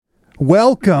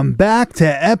Welcome back to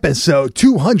episode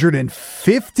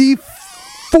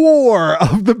 254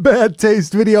 of the Bad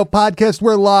Taste Video Podcast.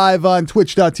 We're live on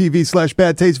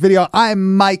twitch.tv/Bad Taste Video.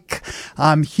 I'm Mike.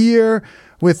 I'm here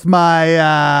with my,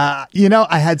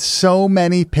 I had so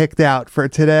many picked out for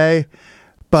today,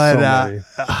 but,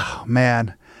 oh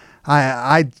man.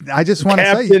 I just want to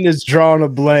say Captain is drawing a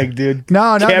blank, dude.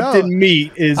 No. Captain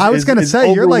Meat is. I was going to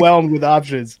say you're overwhelmed with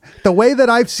options. The way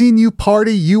that I've seen you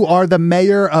party, you are the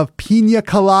mayor of Pina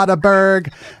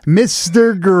Coladaburg,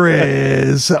 Mr.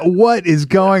 Grizz. What is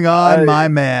going on, my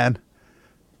man?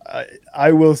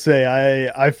 I will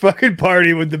say I fucking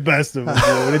party with the best of them.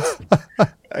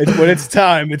 When it's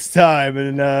time, it's time,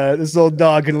 and this old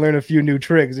dog can learn a few new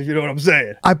tricks, if you know what I'm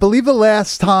saying. I believe the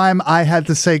last time I had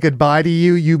to say goodbye to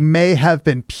you, you may have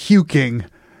been puking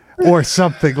or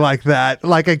something like that,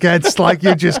 like you're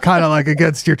just kind of like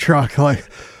against your truck, like,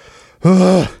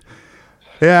 ugh.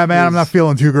 Yeah, man, I'm not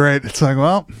feeling too great. It's like,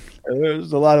 well,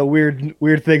 there's a lot of weird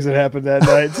things that happened that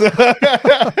night.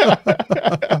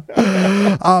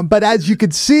 But as you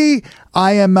can see,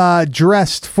 I am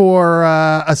dressed for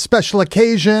a special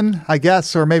occasion, I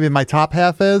guess, or maybe my top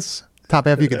half is. Top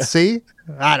half you can see.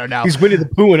 I don't know. He's Winnie the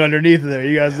Pooh underneath there.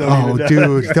 You guys don't even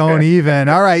know. Dude, don't even.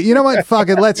 All right, you know what? Fuck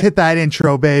it. Let's hit that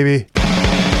intro, baby.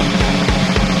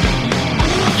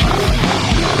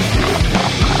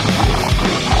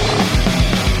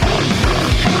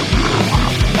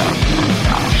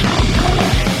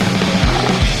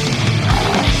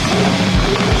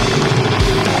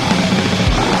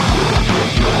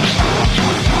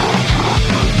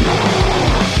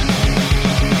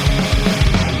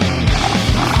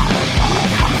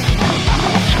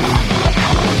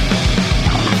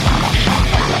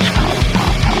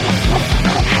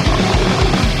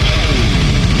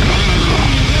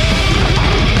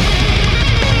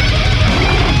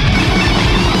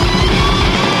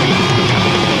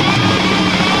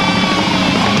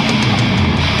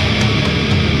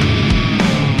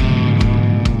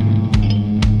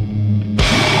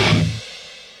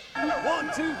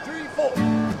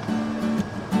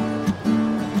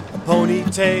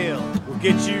 Tail will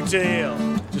get you tail.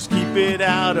 Just keep it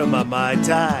out of my Mai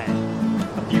Tai.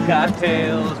 A few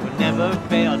cocktails will never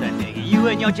fail to take you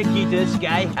and your Chiquita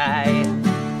sky high.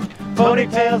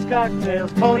 Ponytails,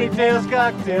 cocktails,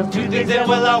 two things that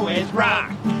will always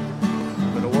rock.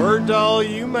 But a word to all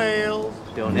you males,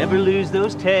 don't ever lose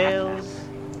those tails,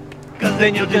 cause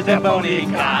then you'll just have bony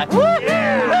cock.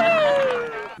 Yeah!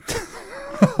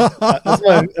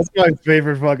 That's my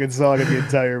favorite fucking song of the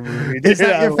entire movie. Is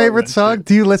that your favorite song? Shit.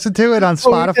 Do you listen to it on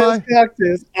Spotify?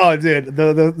 Oh, dude,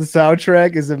 the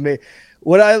soundtrack is amazing.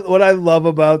 What I love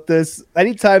about this,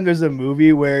 anytime there's a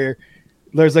movie where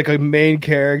there's like a main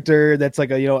character that's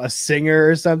like a singer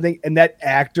or something, and that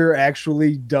actor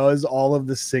actually does all of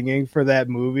the singing for that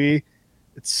movie,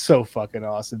 it's so fucking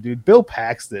awesome, dude. Bill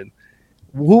Paxton.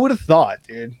 Who would have thought,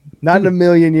 dude? Not in a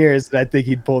million years that I think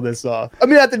he'd pull this off. I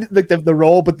mean, not the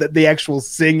role, but the actual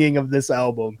singing of this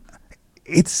album.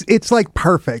 It's like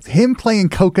perfect. Him playing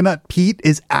Coconut Pete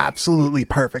is absolutely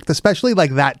perfect, especially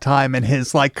like that time in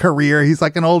his like career. He's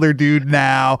like an older dude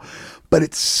now, but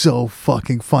it's so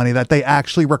fucking funny that they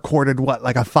actually recorded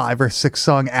like a 5 or 6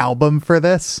 song album for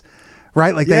this,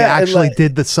 right? Like they actually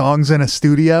did the songs in a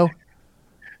studio.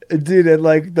 Dude, and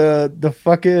like the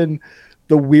fucking...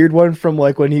 the weird one from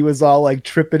like when he was all like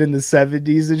tripping in the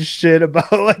 70s and shit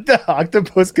about like the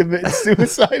octopus committing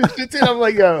suicide and shit. Dude, I'm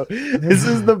like, yo, this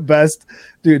is the best,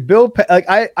 dude.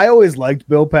 I always liked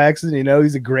Bill Paxton.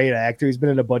 He's a great actor. He's been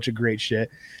in a bunch of great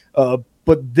shit.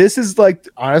 But this is like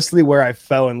honestly where I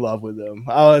fell in love with him.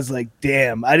 I was like,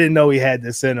 damn, I didn't know he had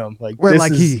this in him. Like, where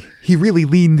like he really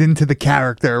leaned into the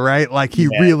character, right? Like he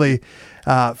really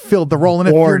filled the role.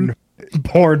 And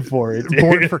born for it, dude.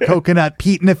 Born for Coconut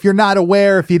Pete. And if you're not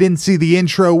aware, if you didn't see the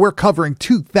intro, we're covering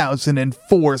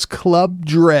 2004's Club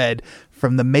Dread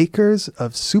from the makers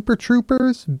of Super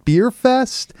Troopers, Beer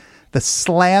Fest, the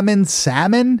Slammin'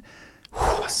 Salmon.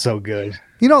 So good.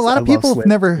 A lot of people have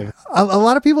never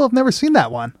seen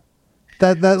that one.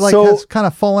 That has kind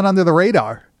of fallen under the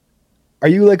radar. Are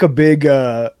you like a big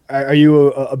a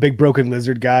big Broken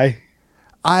Lizard guy?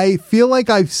 I feel like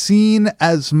I've seen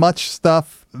as much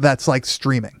stuff that's like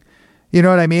streaming. You know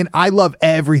what I mean? I love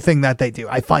everything that they do.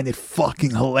 I find it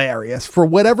fucking hilarious. For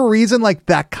whatever reason, like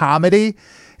that comedy,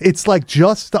 it's like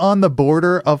just on the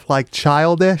border of like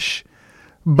childish,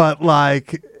 but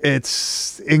like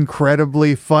it's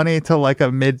incredibly funny to like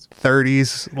a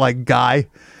mid-30s like guy.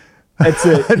 That's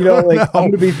it. I'm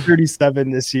going to be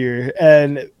 37 this year.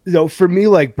 And for me,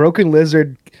 like Broken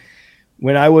Lizard,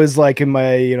 when I was like in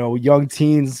my, young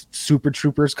teens, Super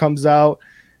Troopers comes out.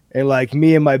 And like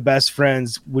me and my best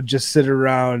friends would just sit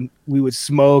around, we would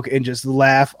smoke and just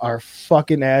laugh our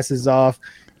fucking asses off,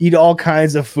 eat all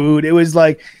kinds of food. It was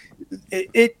like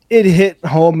it hit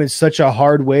home in such a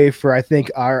hard way for I think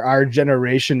our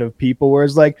generation of people,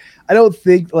 whereas like I don't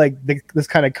think like this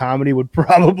kind of comedy would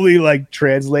probably like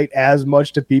translate as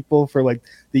much to people for like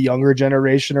the younger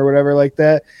generation or whatever like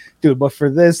that, dude. But for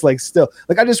this, like still,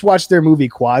 like I just watched their movie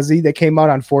Quasi that came out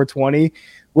on 420,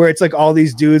 where it's like all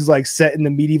these dudes like set in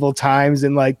the medieval times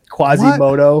in like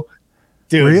Quasimodo.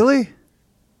 Dude, Really?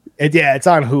 yeah, it's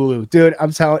on Hulu, dude.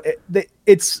 I'm telling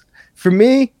it's for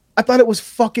me. I thought it was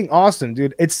fucking awesome,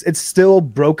 dude. It's still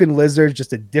Broken Lizard,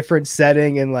 just a different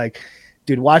setting, and like,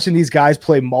 dude, watching these guys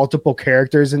play multiple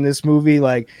characters in this movie,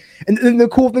 like, and the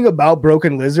cool thing about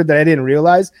Broken Lizard that I didn't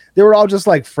realize, they were all just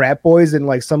like frat boys in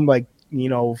like some like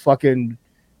fucking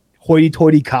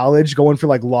hoity-toity college going for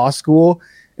like law school,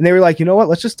 and they were like, you know what?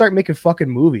 Let's just start making fucking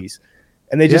movies,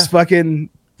 and they just fucking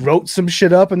wrote some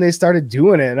shit up and they started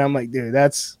doing it, and I'm like, dude,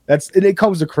 that's and it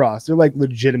comes across. They're like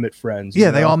legitimate friends. Yeah,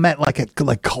 they all met like at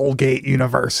like Colgate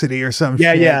University or some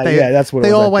shit. Yeah, that's what they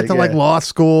it was, all I went think, to like law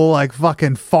school, like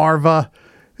fucking Farva.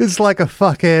 It's like a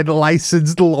fucking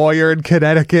licensed lawyer in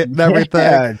Connecticut and everything.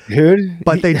 Yeah, dude.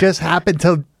 But they just happen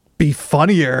to be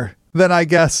funnier than I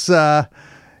guess I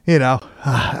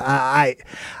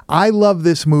love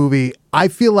this movie. I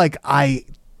feel like I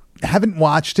haven't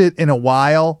watched it in a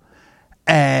while,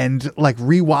 and like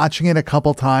rewatching it a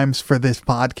couple times for this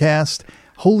podcast,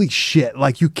 holy shit,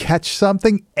 like you catch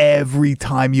something every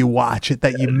time you watch it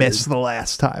that you missed the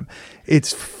last time.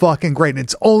 It's fucking great. And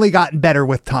it's only gotten better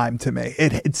with time to me.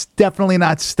 It's definitely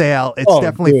not stale. It's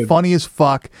definitely funny as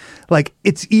fuck. Like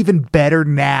it's even better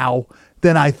now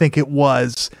than I think it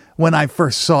was when I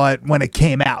first saw it when it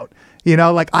came out. You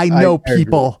know, like I know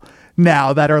people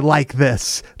now that are like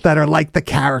this, that are like the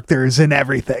characters and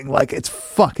everything. Like it's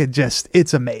fucking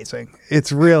it's amazing.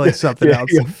 It's really something else.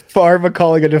 Yeah. Farva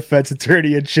calling a defense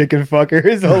attorney a chicken fucker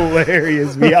is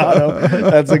hilarious,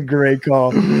 Miano. That's a great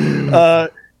call.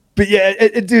 But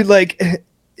yeah, dude, like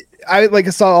I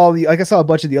saw a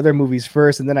bunch of the other movies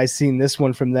first, and then I seen this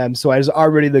one from them. So I was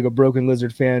already like a Broken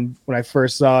Lizard fan when I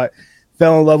first saw it,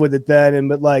 fell in love with it then.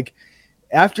 But like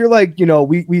after like,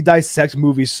 we dissect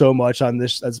movies so much on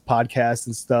this as podcast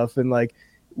and stuff, and like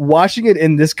watching it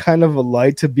in this kind of a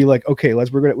light to be like, okay,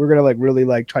 we're gonna like really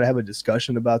like try to have a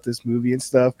discussion about this movie and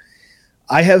stuff.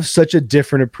 I have such a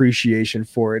different appreciation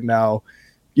for it now,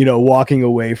 walking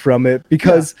away from it,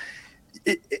 because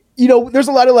there's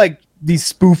a lot of like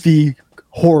these spoofy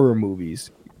horror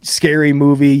movies, scary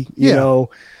movie, you know.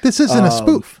 This isn't a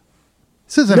spoof.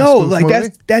 This isn't no, a spoof like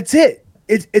movie. that's it.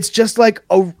 It's just like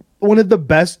one of the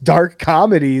best dark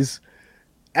comedies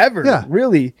ever,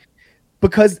 really,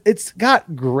 because it's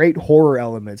got great horror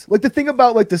elements. Like the thing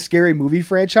about like the Scary Movie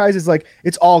franchise is like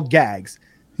it's all gags.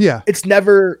 Yeah, there's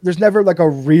never like a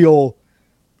real,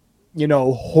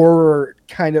 horror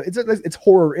kind of. It's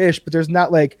horror-ish, but there's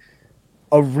not like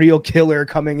a real killer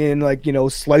coming in, like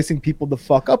slicing people the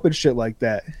fuck up and shit like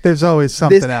that. There's always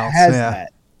something this else. Has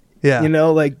that. Yeah,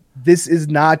 like this is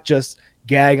not just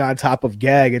gag on top of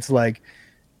gag. It's like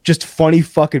just funny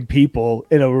fucking people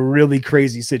in a really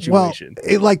crazy situation.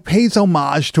 Well, it like pays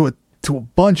homage to a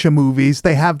bunch of movies.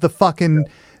 They have the fucking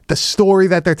the story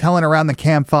that they're telling around the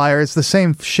campfire. It's the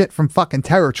same shit from fucking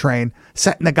Terror Train,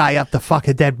 setting the guy up to fuck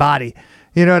a dead body.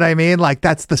 You know what I mean? Like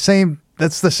that's the same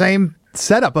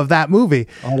setup of that movie.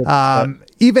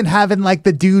 Even having like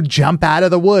the dude jump out of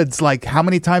the woods. Like how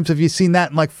many times have you seen that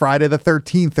in like Friday the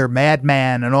 13th or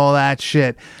Madman and all that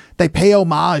shit? They pay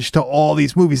homage to all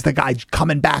these movies. The guy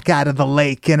coming back out of the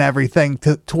lake and everything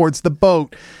towards the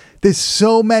boat. There's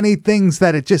so many things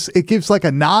that it gives like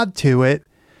a nod to it,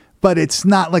 but it's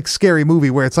not like Scary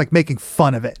Movie where it's like making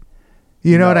fun of it.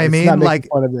 You know what I mean? It's not making like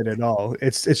fun of it at all.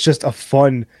 It's just a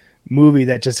fun movie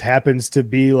that just happens to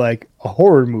be like a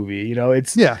horror movie.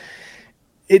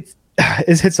 It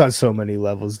hits on so many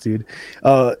levels, dude.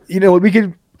 I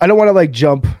don't want to like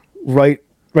jump right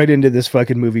into this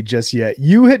fucking movie just yet.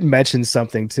 You had mentioned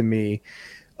something to me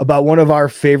about one of our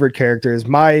favorite characters,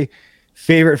 my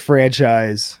favorite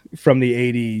franchise from the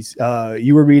 80s.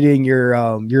 You were reading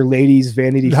your ladies'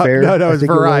 Vanity Fair. No, it was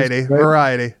Variety. It was, right?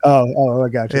 Variety. Oh, I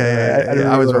got you.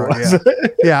 I was wrong.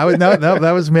 No,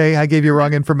 that was me. I gave you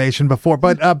wrong information before.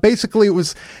 But basically, it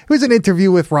was an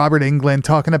interview with Robert Englund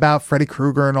talking about Freddy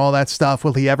Krueger and all that stuff.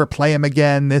 Will he ever play him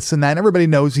again? This and that. And everybody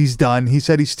knows he's done. He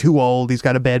said he's too old. He's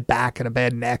got a bad back and a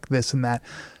bad neck. This and that.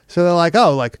 So they're like,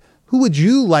 oh, like who would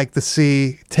you like to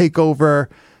see take over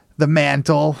the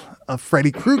mantle of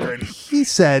Freddy Krueger? And he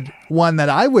said one that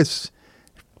I was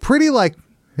pretty like,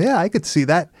 yeah, I could see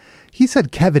that. He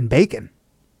said Kevin Bacon.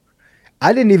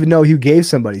 I didn't even know you gave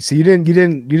somebody. So you didn't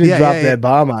Yeah, drop yeah, that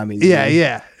bomb on me. Yeah, dude.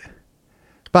 yeah.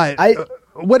 But I-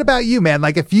 what about you, man?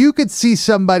 Like, if you could see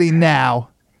somebody now,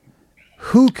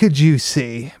 who could you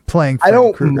see playing I Freddy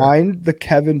don't Krueger? mind the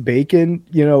Kevin Bacon,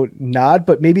 nod,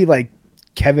 but maybe like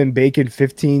Kevin Bacon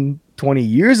 15, 20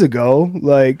 years ago.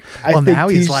 Like, I Well, think now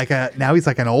he's like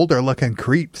an older looking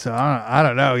creep. So I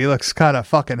don't know. He looks kind of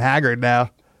fucking haggard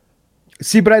now.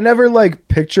 see, but I never like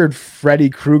pictured Freddy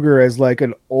Krueger as like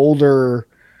an older,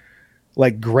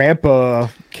 like grandpa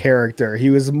character. He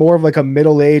was more of like a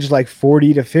middle-aged, like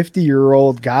 40 to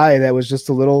 50-year-old guy that was just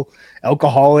a little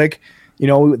alcoholic.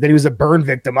 Then he was a burn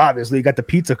victim. Obviously, he got the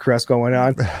pizza crust going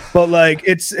on, but like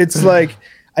it's like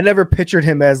I never pictured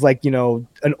him as like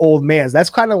an old man. That's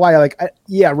kind of why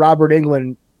Robert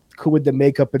Englund with the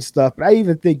makeup and stuff. But I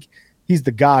even think he's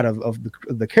the god of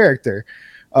the character.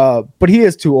 But he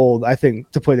is too old, I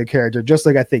think, to play the character. Just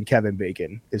like I think Kevin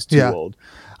Bacon is too old.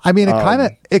 I mean,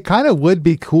 it kind of would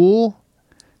be cool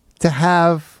to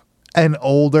have an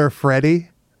older Freddy.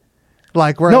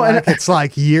 Like where it's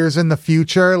like years in the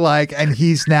future, like, and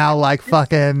he's now like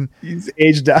fucking. He's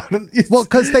aged out. Well,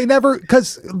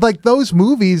 because like those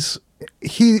movies,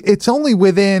 it's only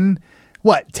within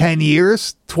what 10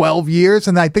 years, 12 years,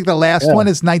 and I think the last one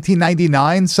is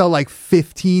 1999, so like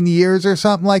 15 years or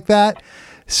something like that.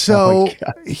 So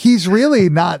he's really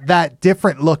not that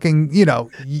different looking.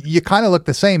 You kind of look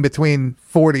the same between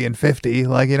 40 and 50.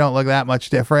 Like you don't look that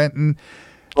much different, and.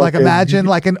 Like imagine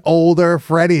like an older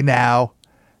Freddy now,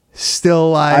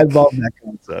 still like I love that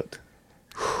concept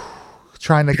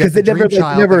trying to because get they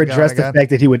the never addressed the fact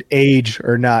that he would age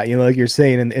or not. Like you're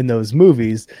saying in those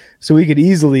movies, so he could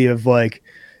easily have like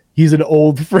he's an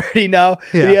old Freddy now.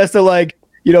 Yeah. He has to like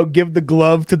give the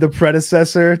glove to the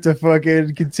predecessor to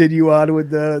fucking continue on with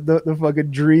the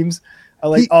fucking dreams. I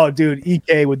like, dude,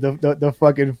 EK with the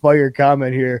fucking fire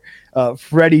comment here.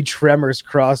 Freddy Tremors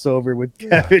crossover with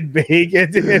Kevin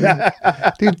Bacon. Dude,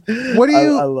 what do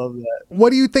you? I love that. What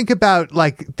do you think about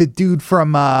like the dude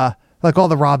from like all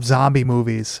the Rob Zombie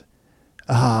movies?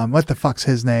 What the fuck's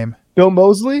his name? Bill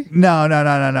Moseley? No.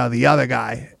 The other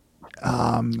guy.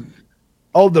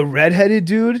 The redheaded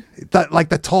dude? Like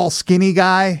the tall, skinny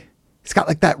guy. He's got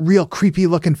like that real creepy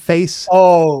looking face.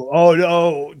 Oh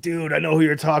no, dude! I know who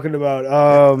you're talking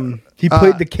about. He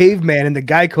played the caveman in the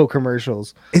Geico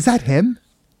commercials. Is that him?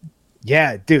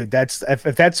 Yeah, dude. That's if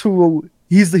that's who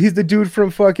he's the dude from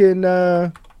fucking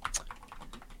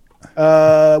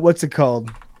what's it called?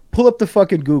 Pull up the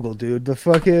fucking Google, dude. The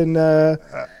fucking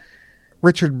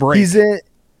Richard Brake. He's in.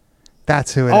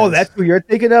 That's who it is. Oh, that's who you're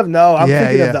thinking of? No, I'm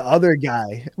thinking yeah. of the other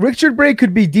guy. Richard Brake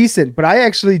could be decent, but I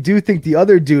actually do think the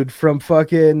other dude from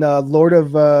fucking Lords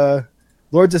of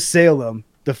Salem,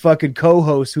 the fucking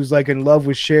co-host who's like in love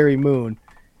with Sherry Moon,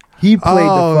 he played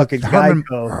the fucking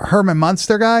Herman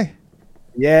Munster guy?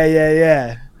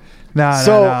 Yeah. No,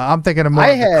 I'm thinking of more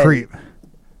of the creep.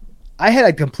 I had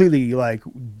a completely like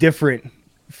different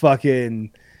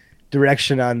fucking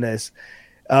direction on this.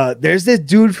 There's this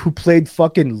dude who played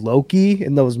fucking Loki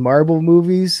in those Marvel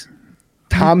movies,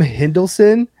 Tom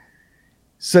Hiddleston.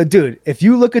 So, dude, if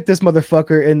you look at this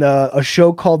motherfucker in a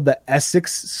show called The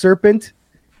Essex Serpent,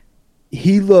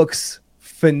 he looks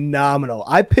phenomenal.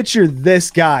 I picture this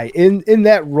guy in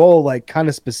that role, like kind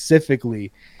of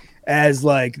specifically as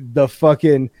like the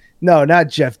fucking, no, not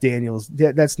Jeff Daniels.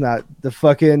 That's not the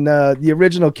fucking, the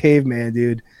original caveman,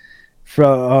 dude.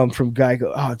 From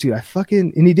Geico. Oh,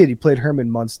 dude, he played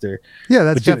Herman Munster. Yeah,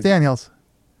 that's Jeff Daniels.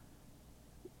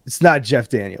 It's not Jeff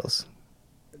Daniels.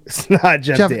 It's not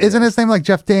Jeff Daniels. Isn't his name like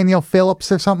Jeff Daniel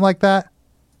Phillips or something like that?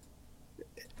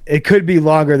 It could be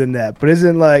longer than that, but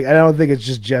isn't like, I don't think it's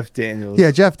just Jeff Daniels.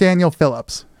 Yeah, Jeff Daniel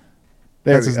Phillips.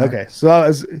 There we go. Okay, so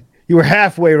you were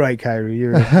halfway right, Kyrie.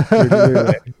 You're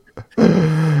right.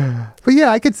 But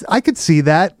yeah, I could see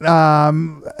that.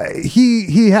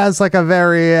 He has like a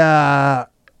very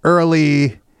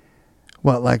early,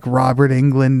 like Robert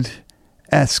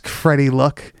Englund-esque Freddy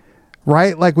look,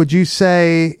 right? Like, would you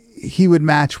say he would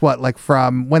match like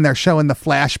from when they're showing the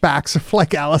flashbacks of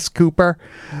like Alice Cooper,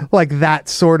 like that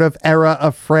sort of era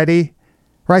of Freddy,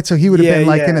 right? So he would have been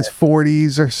like in his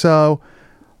 40s or so.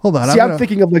 Hold on. I'm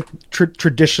thinking of like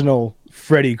traditional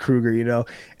Freddy Krueger,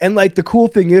 and like the cool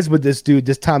thing is with this dude,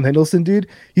 this Tom Hiddleston dude,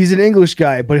 he's an English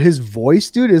guy, but his voice,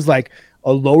 dude, is like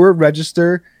a lower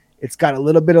register. It's got a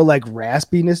little bit of like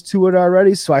raspiness to it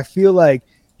already, so I feel like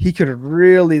he could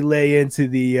really lay into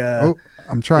the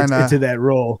I'm trying into that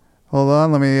role. Hold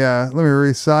on, let me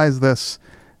resize this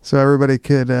so everybody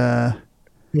could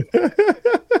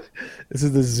This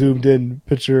is the zoomed in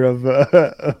picture of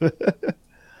yeah,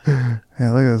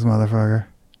 look at this motherfucker.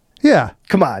 Yeah.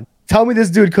 Come on. Tell me this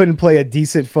dude couldn't play a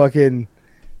decent fucking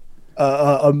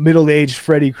a middle-aged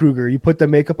Freddy Krueger. You put the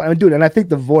makeup on, dude, and I think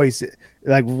the voice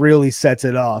like really sets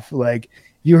it off. Like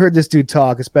you heard this dude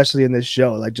talk, especially in this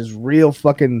show, like just real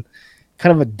fucking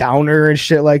kind of a downer and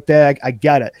shit like that. I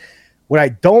get it. What I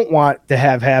don't want to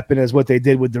have happen is what they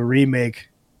did with the remake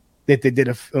that they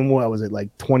did in what was it,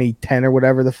 like 2010 or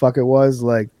whatever the fuck it was.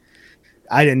 Like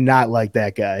I did not like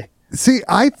that guy. See,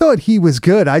 I thought he was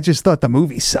good. I just thought the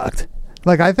movie sucked.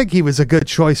 Like, I think he was a good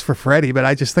choice for Freddy, but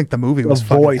I just think the movie was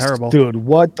fucking terrible. Dude,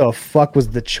 what the fuck was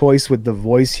the choice with the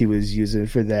voice he was using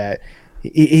for that?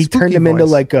 He turned him into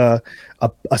like a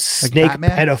snake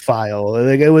pedophile.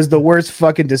 Like it was the worst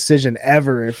fucking decision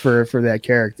ever for that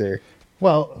character.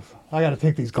 Well, I got to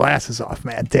take these glasses off,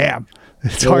 man. Damn.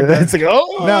 It's hard to... It's like,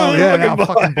 oh, no, yeah, now I'm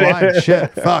fucking blind.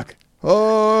 Shit, fuck.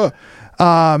 Oh,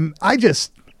 I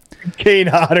just... Kane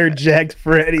Hodder jacked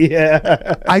Freddy,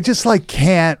 yeah. I just, like,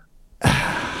 can't...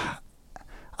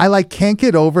 I like can't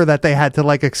get over that they had to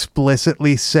like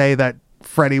explicitly say that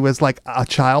Freddy was like a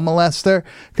child molester,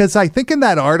 because I think in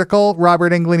that article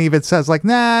Robert Englund even says like,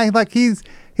 nah, like he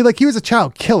was a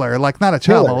child killer, like not a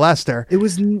child molester. It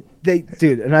was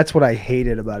dude, and that's what I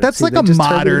hated about it. That's like a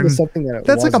modern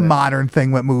that's like a modern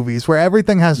thing with movies where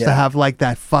everything has to have like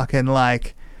that fucking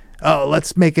like, oh,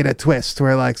 let's make it a twist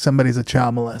where like somebody's a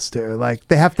child molester. Like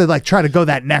they have to like try to go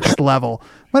that next level.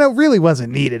 But it really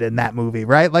wasn't needed in that movie,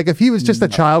 right? Like if he was just a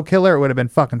child killer, it would have been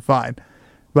fucking fine.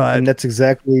 But that's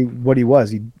exactly what he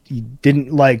was. He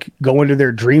didn't like go into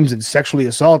their dreams and sexually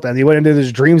assault them. He went into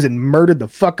his dreams and murdered the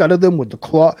fuck out of them with the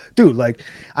claw. Dude, like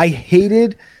I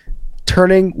hated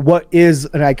turning what is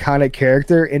an iconic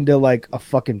character into like a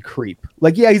fucking creep.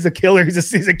 Like, yeah, he's a killer.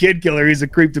 He's a kid killer. He's a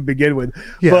creep to begin with.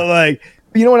 Yeah. But like,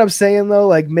 you know what I'm saying though?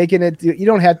 Like making it, you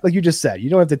don't have, like you just said, you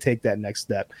don't have to take that next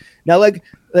step. Now, like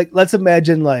let's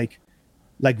imagine like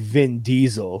Vin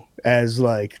Diesel as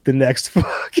like the next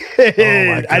fucking.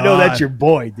 Oh I know that's your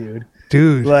boy,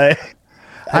 dude. Like,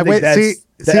 I think that's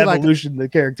the evolution the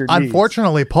character needs.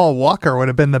 Unfortunately, Paul Walker would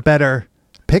have been the better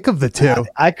pick of the two.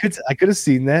 I could have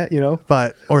seen that, you know.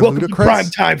 But or Welcome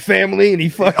Ludacris, to Primetime Family, and he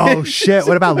fucking. Oh shit!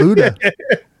 What about Luda?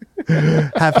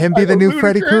 Have him be the new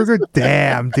Freddy Krueger?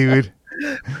 Damn, dude.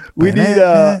 We need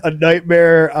a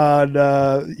nightmare on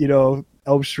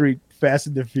Elm Street Fast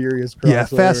and the Furious crossover. Yeah,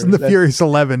 Fast and the Furious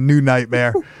 11, new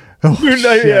nightmare. Oh, new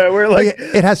nightmare. We're like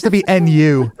it has to be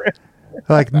NU,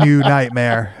 like new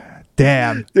nightmare.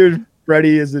 Damn, dude.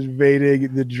 Freddy is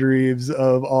invading the dreams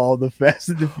of all the Fast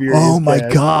and the Furious. Oh my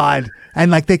god! And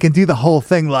like they can do the whole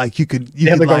thing. Like you could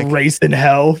have like a race in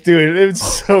hell, dude.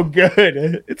 It's so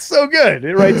good. It's so good.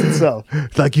 It writes itself.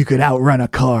 Like you could outrun a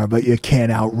car, but you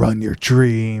can't outrun your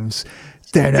dreams.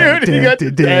 Dude, you got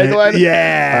the tagline.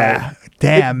 Yeah.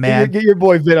 Damn, man. Get your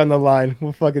boy Vin on the line.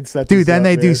 We'll fucking set this dude, then up,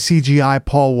 they man. do CGI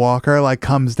Paul Walker, like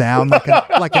comes down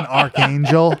like an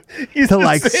archangel to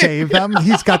like save them.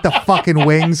 He's got the fucking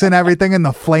wings and everything and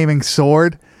the flaming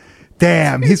sword.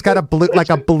 Damn, he's got a blue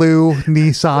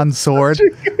Nissan sword.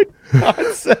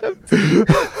 Concept.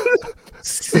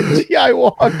 CGI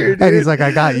Walker, dude. And he's like,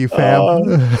 I got you,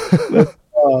 fam.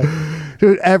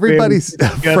 Dude, everybody's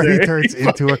Freddy turns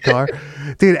into a car.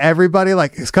 Dude, everybody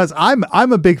like, because I'm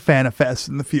a big fan of Fast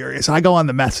and the Furious. I go on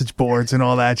the message boards and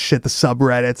all that shit, the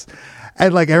subreddits,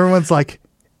 and like everyone's like,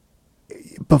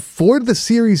 before the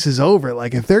series is over,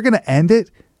 like if they're gonna end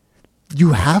it,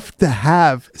 you have to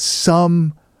have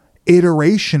some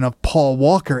iteration of Paul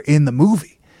Walker in the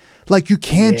movie. Like you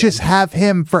can't just have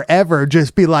him forever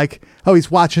just be like, oh,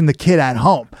 he's watching the kid at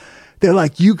home. They're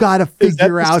like, you got to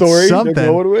figure out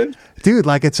something, dude.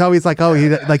 Like it's always like, oh,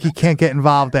 he can't get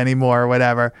involved anymore or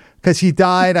whatever because he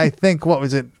died. I think what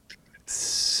was it,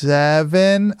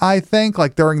 7? I think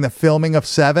like during the filming of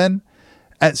 7.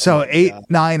 And so 8,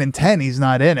 9, and 10, he's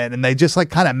not in it, and they just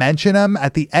like kind of mention him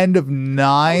at the end of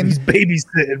 9. He's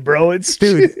babysitting, bro. It's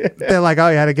dude. They're like, oh,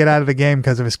 he had to get out of the game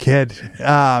because of his kid.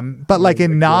 But like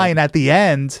in 9 at the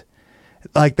end.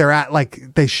 Like they're at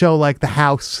like they show like the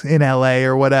house in LA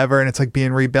or whatever, and it's like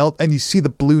being rebuilt, and you see the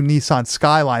blue Nissan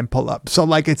Skyline pull up. So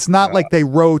like it's not like they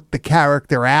wrote the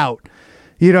character out.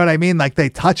 You know what I mean? Like they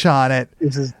touch on it.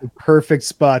 This is the perfect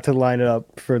spot to line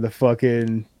up for the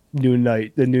fucking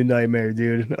the new nightmare,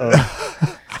 dude.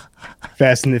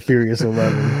 Fast and the Furious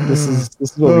 11. This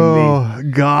is what we need. Oh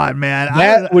God, man!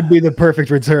 That would be the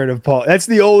perfect return of Paul. That's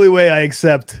the only way I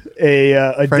accept a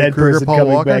dead Krueger, person Paul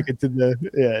coming Walker? back into the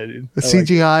dude. The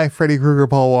CGI Freddy Krueger,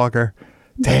 Paul Walker.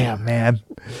 Damn, man,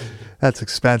 that's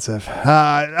expensive.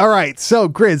 All right, so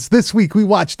Grizz, this week we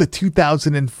watched the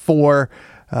 2004.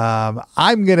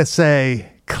 I'm gonna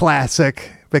say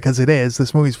classic because it is.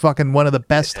 This movie's fucking one of the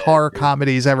best horror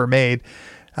comedies ever made.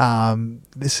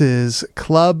 This is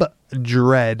Club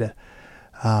Dread.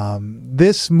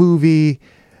 This movie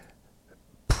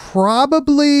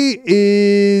probably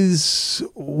is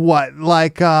what,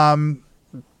 like,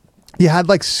 you had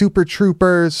like Super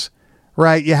Troopers,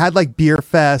 right? You had like Beer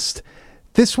Fest.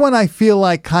 This one I feel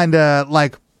like kind of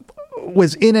like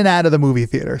was in and out of the movie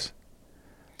theaters,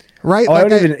 right? Oh,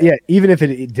 Like even if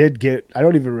it did get, I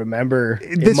don't even remember.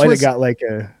 It This might was- have got like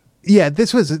a. yeah,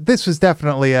 this was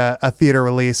definitely a theater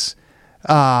release.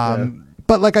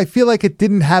 But like I feel like it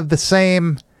didn't have the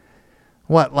same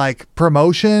like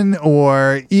promotion,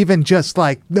 or even just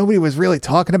like nobody was really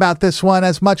talking about this one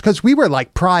as much because we were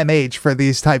like prime age for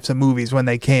these types of movies when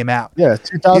they came out. Yeah,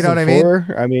 2004. You know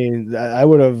what I mean? I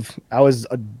was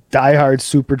a diehard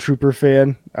Super Trooper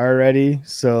fan already,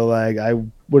 so like I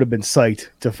would have been psyched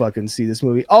to fucking see this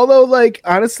movie. Although, like,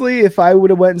 honestly, if I would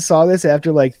have went and saw this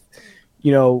after, like,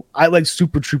 you know, I like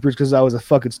Super Troopers because I was a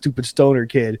fucking stupid stoner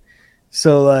kid.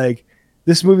 So like,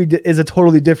 this movie is a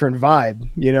totally different vibe,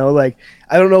 you know? Like,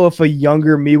 I don't know if a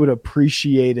younger me would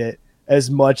appreciate it as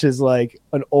much as like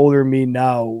an older me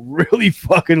now really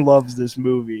fucking loves this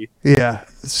movie. Yeah.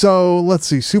 So let's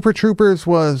see. Super Troopers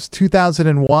was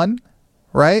 2001,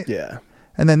 right? Yeah.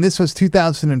 And then this was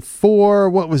 2004.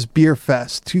 What was Beer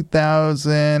Fest?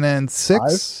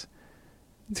 2006?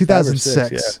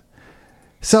 2006. Yeah.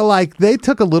 So like they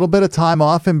took a little bit of time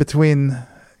off in between,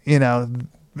 you know,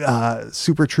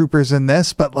 Super Troopers and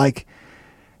this, but like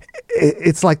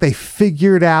it's like they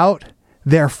figured out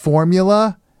their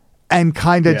formula and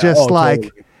kind of just like,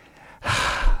 totally.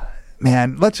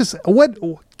 man, let's just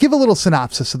give a little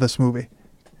synopsis of this movie.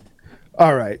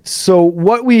 All right. So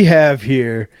what we have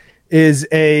here is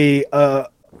a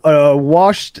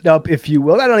washed up, if you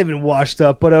will, not even washed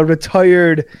up, but a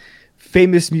retired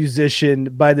famous musician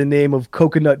by the name of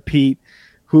Coconut Pete,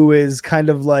 who is kind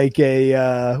of like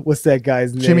a what's that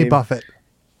guy's name? Jimmy Buffett.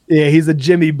 Yeah, he's a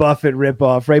Jimmy Buffett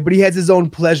ripoff, right? But he has his own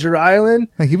Pleasure Island.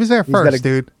 Like, he was there got first, a-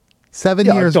 dude. 7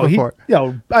 years before.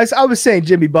 I was saying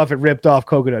Jimmy Buffett ripped off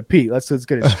Coconut Pete. Let's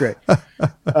get it straight.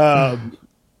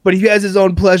 But he has his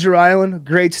own Pleasure Island, a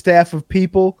great staff of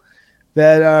people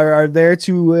that are there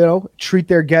to, you know, treat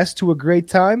their guests to a great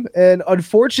time. And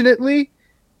unfortunately,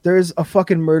 there's a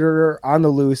fucking murderer on the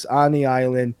loose on the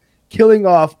island, killing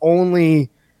off only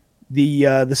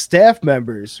the staff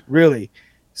members, really.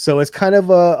 So it's kind of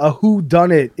a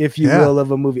whodunit, if you will,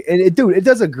 of a movie. And it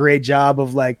does a great job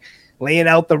of like laying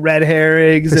out the red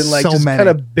herrings There's and like so just many. kind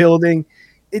of building.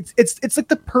 It's like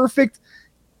the perfect.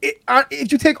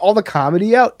 If you take all the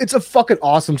comedy out, it's a fucking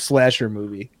awesome slasher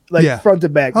movie, like Yeah. front to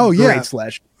back. Oh, great yeah.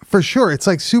 slasher. For sure. It's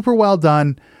like super well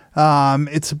done.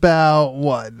 It's about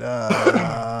what?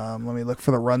 Let me look for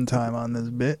the runtime on this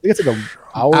bit. I think it's like an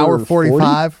hour, Hour 40?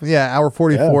 45. Yeah, hour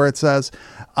 44 it says.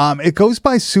 It goes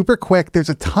by super quick. There's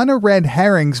a ton of red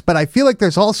herrings, but I feel like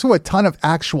there's also a ton of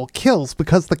actual kills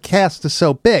because the cast is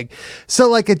so big. So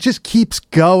like it just keeps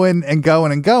going and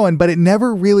going and going, but it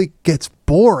never really gets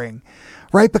boring.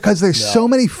 Right? Because there's so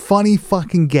many funny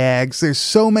fucking gags. There's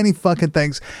so many fucking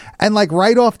things. And like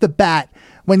right off the bat,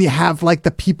 when you have like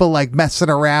the people like messing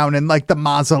around in like the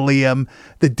mausoleum,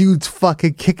 the dude's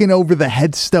fucking kicking over the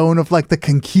headstone of like the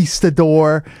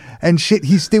conquistador and shit.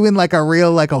 He's doing like a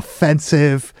real like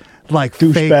offensive, like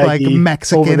fake like Douchebaggy, over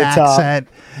Mexican the top. accent.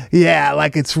 Yeah,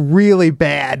 like it's really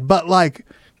bad. But like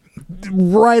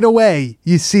right away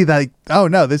you see that, like, oh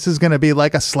no, this is going to be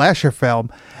like a slasher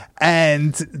film.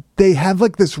 And they have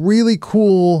like this really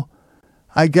cool,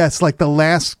 I guess, like the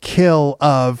last kill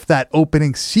of that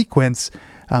opening sequence.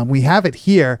 We have it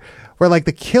here where like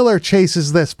the killer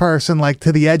chases this person like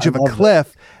to the edge of a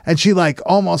cliff and she like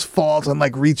almost falls and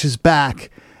like reaches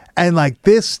back. And like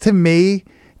this to me,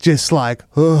 just like,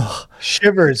 ugh.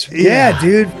 Shivers. Yeah. Yeah,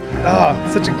 dude.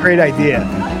 Oh, such a great idea.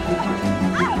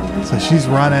 So she's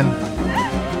running.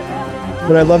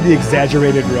 But I love the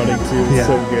exaggerated running too. It's Yeah.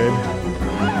 so good.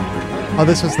 Oh,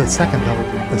 this was the second double.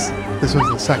 This was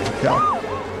the second kill.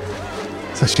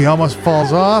 So she almost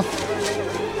falls off.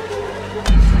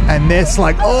 And this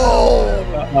like, oh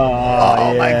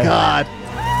Oh, my yeah. God.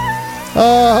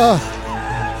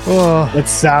 Oh, That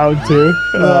sound too.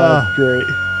 Oh, great.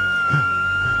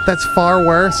 that's far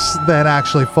worse than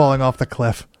actually falling off the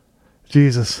cliff.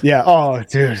 Jesus. Yeah. Oh,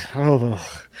 dude.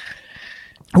 Oh.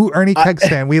 Ooh, Ernie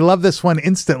Kegstan. We love this one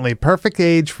instantly. Perfect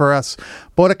age for us.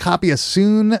 Bought a copy as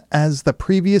soon as the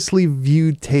previously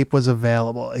viewed tape was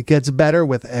available. It gets better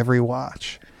with every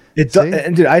watch. It See? does,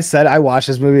 and dude, I said I watch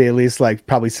this movie at least like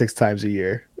probably 6 times a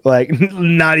year. Like,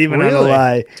 not even on a Really?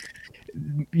 lie.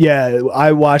 Yeah,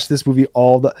 I watch this movie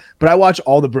but I watch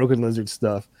all the Broken Lizard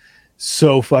stuff.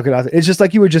 so fucking awesome. It's just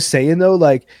like you were just saying though,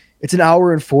 like it's an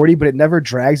hour and 40, but it never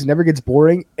drags, it never gets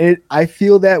boring. And I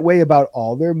feel that way about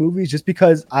all their movies just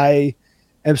because I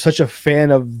am such a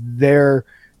fan of their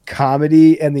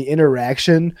comedy and the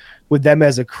interaction with them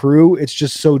as a crew. It's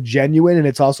just so genuine, and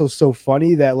it's also so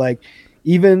funny that like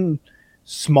even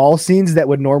small scenes that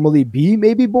would normally be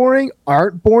maybe boring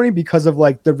aren't boring because of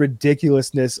like the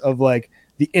ridiculousness of like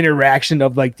the interaction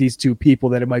of like these two people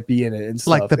that it might be in it and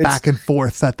stuff. Like the back and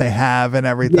forth that they have and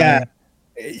everything. Yeah,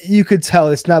 you could tell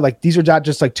it's not like these are not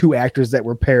just like two actors that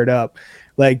were paired up.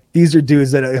 Like these are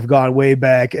dudes that have gone way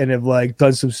back and have like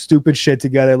done some stupid shit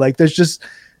together. Like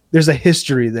there's a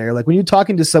history there. Like when you're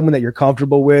talking to someone that you're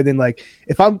comfortable with, and like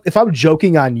if I'm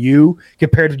joking on you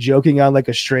compared to joking on like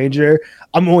a stranger,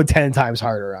 I'm going 10 times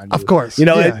harder on you. Of course. You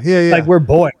know, yeah. like we're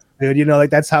boys, dude. You know, like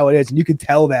that's how it is. And you can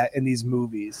tell that in these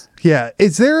movies. Yeah.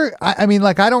 Is there, I mean,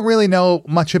 like, I don't really know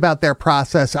much about their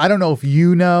process. I don't know if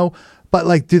you know, but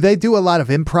like, do they do a lot of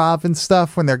improv and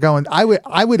stuff when they're going? I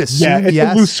would assume yeah, it's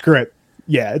yes. a loose script.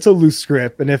 Yeah, it's a loose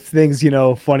script, and if things, you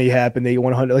know, funny happen, they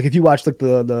 100. Like if you watch like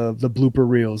the blooper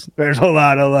reels, there's a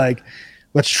lot of like,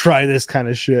 let's try this kind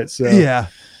of shit. So yeah.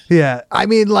 I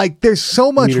mean, like, there's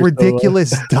so much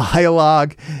ridiculous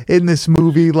dialogue in this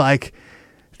movie. Like,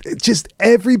 just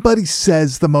everybody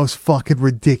says the most fucking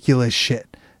ridiculous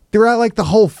shit throughout like the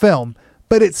whole film,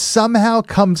 but it somehow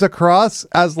comes across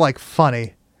as like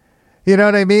funny. You know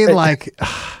what I mean? Like.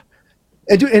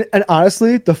 And, dude, and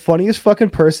honestly, the funniest fucking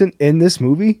person in this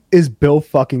movie is Bill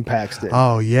fucking Paxton.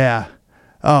 Oh yeah,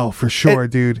 oh for sure,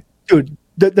 dude. Dude,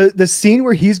 the scene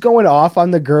where he's going off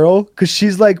on the girl because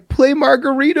she's like, "Play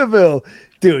Margaritaville,"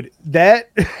 dude.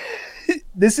 That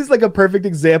this is like a perfect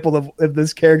example of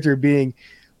this character being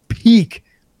peak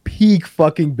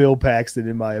fucking Bill Paxton,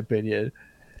 in my opinion.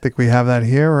 I think we have that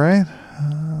here, right?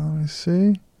 Let me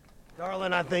see.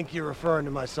 Darling, I think you're referring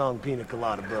to my song Pina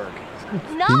Colada Burg.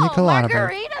 No, Pina Colada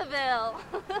Burg. Margaritaville.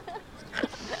 Look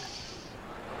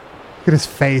at his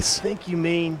face. I think you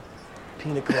mean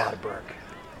Pina Colada Burg.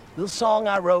 Little song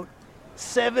I wrote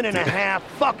 7.5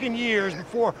 fucking years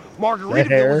before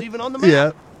Margaritaville was even on the map.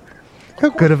 Yeah. How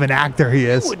good of an actor he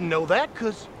You is. wouldn't know that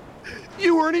because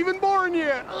you weren't even born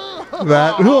yet.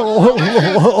 That. I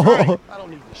don't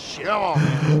need this shit. Come on,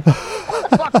 man.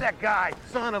 Fuck that guy,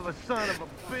 son of a bitch.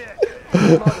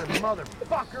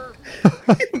 Motherfucker.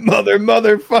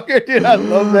 Motherfucker, dude. I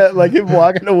love that. Like him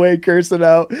walking away, cursing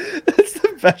out. That's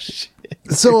the best shit.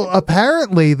 So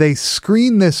apparently they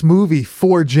screened this movie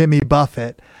for Jimmy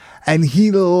Buffett, and he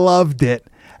loved it.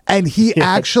 And he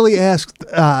actually asked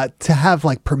to have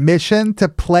like permission to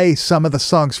play some of the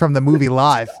songs from the movie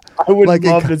live. I would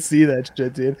love to see that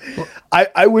shit, dude.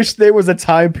 I wish there was a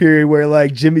time period where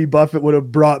like Jimmy Buffett would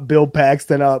have brought Bill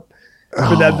Paxton up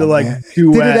for them to like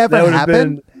duet. Did it ever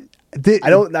happen? I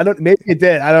don't. Maybe it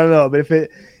did. I don't know. But if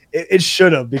it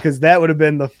should have, because that would have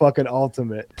been the fucking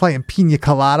ultimate. Playing Pina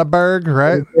Colada Burg,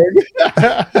 right?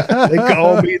 They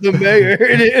call me the mayor.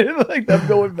 Dude. Like them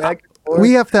going back.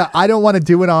 We have to. I don't want to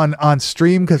do it on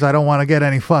stream because I don't want to get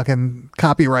any fucking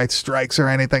copyright strikes or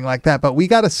anything like that. But we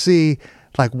got to see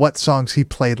like what songs he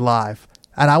played live,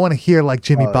 and I want to hear like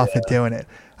Jimmy Buffett doing it.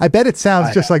 I bet it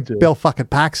sounds just like Bill fucking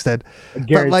Paxton. I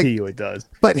guarantee you it does.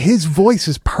 But his voice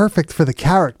is perfect for the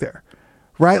character,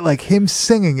 right? Like him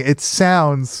singing, it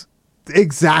sounds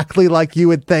exactly like you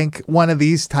would think one of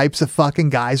these types of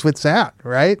fucking guys would sound,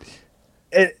 right?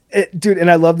 Dude, and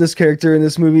I love this character in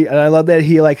this movie, and I love that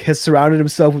he like has surrounded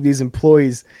himself with these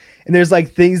employees, and there's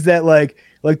like things that like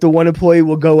the one employee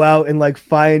will go out and like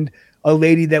find a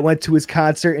lady that went to his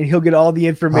concert, and he'll get all the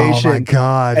information. Oh my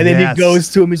god! And then he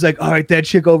goes to him. He's like, "All right, that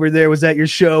chick over there was at your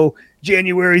show,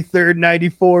 January 3rd,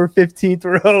 94, 15th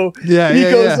row." Yeah, and he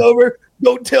goes over.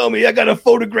 Don't tell me, I got a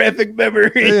photographic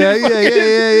memory.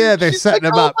 Yeah. They're setting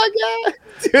him up. Oh my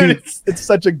god, dude, it's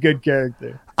such a good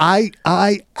character.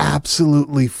 I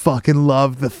absolutely fucking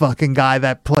love the fucking guy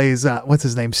that plays what's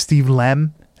his name? Steve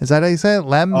Lem. Is that how you say it?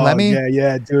 Lemmy?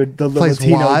 Yeah, dude. The Plays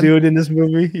Latino Juan. dude in this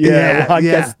movie. Yeah, Juan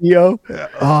Castillo.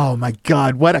 Oh my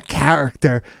god, what a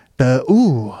character.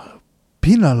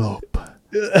 Penelope.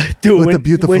 Dude, With when, the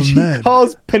beautiful when she man.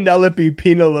 calls Penelope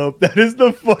Penelope, that is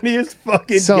the funniest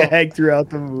fucking gag throughout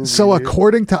the movie. So dude.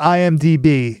 according to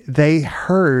IMDb, they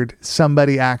heard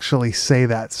somebody actually say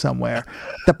that somewhere.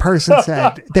 The person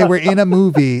said they were in a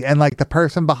movie and like the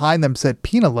person behind them said,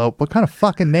 Penelope, what kind of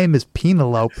fucking name is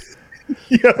Penelope?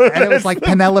 And it was like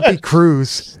Penelope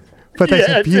Cruz, but they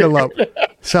said Penelope.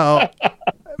 So,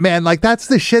 man, like that's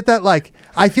the shit that like,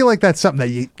 I feel like that's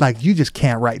something that you just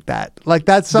can't write that. Like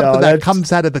that's something that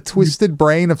comes out of the twisted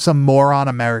brain of some moron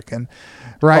American.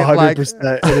 right?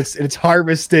 100%. And it's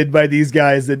harvested by these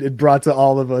guys and brought to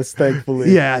all of us,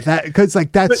 thankfully. Yeah, that because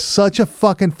like that's such a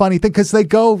fucking funny thing because they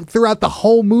go throughout the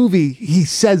whole movie. He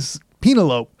says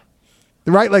penelope,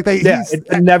 right? Like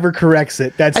it never corrects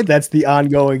it. That's the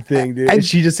ongoing thing, dude. And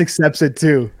she just accepts it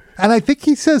too. And I think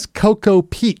he says Coco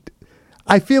Pete.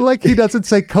 I feel like he doesn't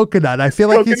say coconut. I feel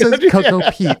like he says Coco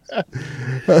Pete.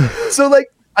 So like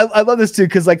I love this too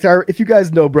because like if you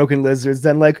guys know Broken Lizards,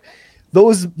 then like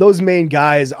those main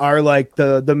guys are like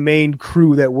the main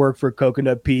crew that work for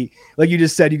Coconut Pete. Like you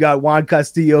just said, you got Juan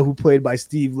Castillo, who played by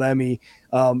Steve Lemmy,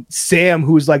 Sam,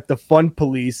 who's like the fun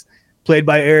police, played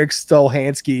by Eric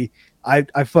Stolhansky.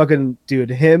 I fucking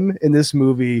dude, him in this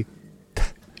movie.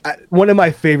 One of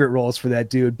my favorite roles for that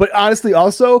dude. But honestly,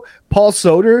 also Paul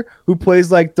Soder, who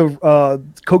plays like the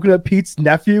Coconut Pete's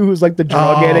nephew, who's like the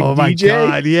drug addict DJ. Oh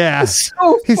my god, yeah.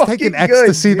 So he's taking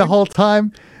ecstasy the whole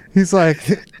time. He's like,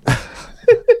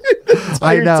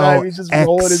 I know he's just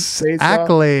rolling his face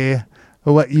exactly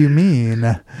what you mean.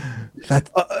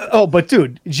 But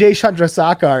dude, Jay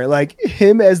Chandrasekhar, like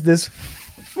him as this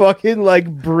fucking like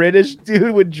British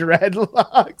dude with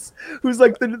dreadlocks who's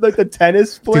like the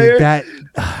tennis player. Dude,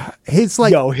 his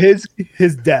like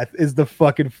his death is the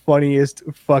fucking funniest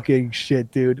fucking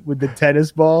shit, dude, with the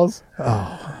tennis balls.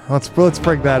 Oh, let's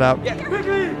bring that up.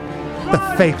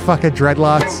 The fake fucking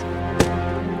dreadlocks.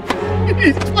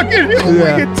 He's fucking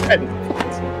hitting tennis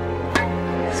balls.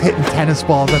 He's hitting tennis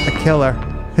balls at the killer.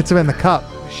 Hits him in the cup.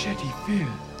 Machete Phil.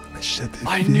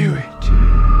 I knew it.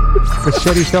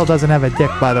 Machete Phil doesn't have a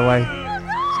dick, by the way.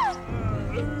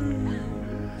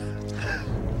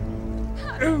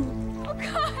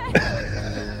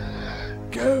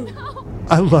 Go.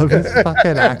 I love his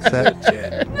fucking accent.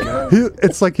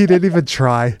 It's like he didn't even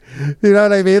try. You know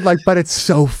what I mean? Like, but it's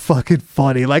so fucking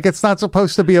funny. Like, it's not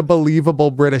supposed to be a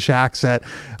believable British accent.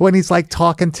 When he's like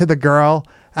talking to the girl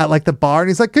at like the bar, and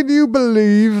he's like, "Can you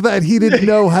believe that he didn't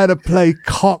know how to play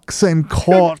cocks and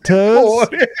quarters?"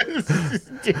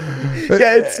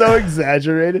 Yeah, it's so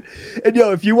exaggerated. And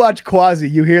if you watch Quasi,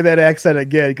 you hear that accent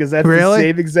again because that's the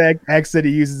same exact accent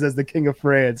he uses as the King of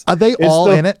France. Are they all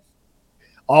in it?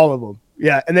 All of them.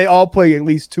 Yeah, and they all play at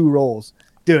least 2 roles.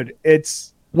 Dude,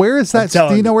 where is that?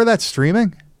 Do you know where that's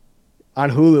streaming? On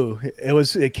Hulu.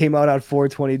 It came out on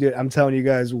 420. Dude, I'm telling you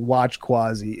guys, watch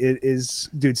Quasi. It is,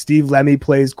 dude, Steve Lemmy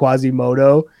plays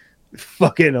Quasimodo.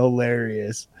 Fucking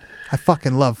hilarious. I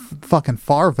fucking love fucking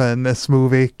Farva in this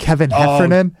movie. Kevin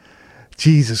Heffernan.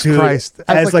 Jesus Christ.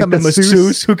 As like the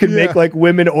masseuse who can make like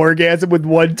women orgasm with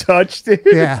one touch, dude.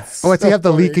 Yeah. What's he have?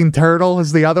 The leaking turtle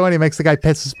is the other one. He makes the guy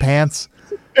piss his pants.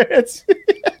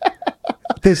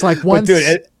 There's like one.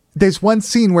 There's one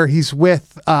scene where he's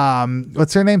with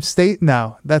what's her name?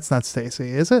 No, that's not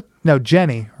Stacy, is it? No,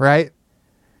 Jenny, right?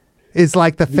 Is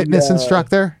like the fitness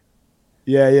instructor.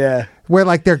 Yeah. Where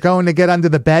like they're going to get under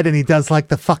the bed and he does like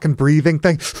the fucking breathing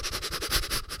thing.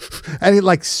 And he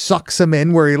like sucks him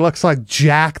in where he looks like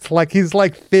jacked, like he's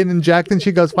like thin and jacked. And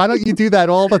she goes, "Why don't you do that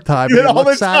all the time?" He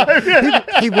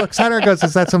looks at her and goes,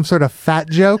 "Is that some sort of fat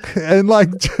joke?" And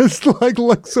like just like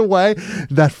looks away.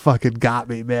 That fucking got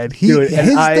me, man. His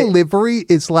delivery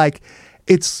is like,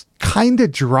 it's kind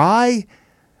of dry,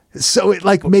 so it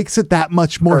like makes it that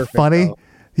much more funny. Though.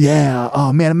 Yeah.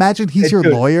 Oh man, imagine he's your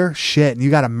lawyer. Shit, and you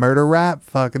got a murder rap.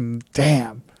 Fucking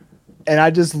damn. And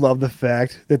I just love the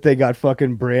fact that they got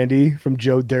fucking Brandy from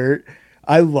Joe Dirt.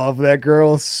 I love that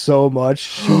girl so much.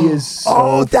 She is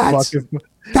so that's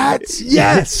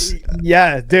yes.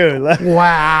 Yeah, dude.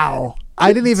 Wow.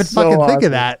 I didn't even fucking think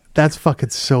of that. That's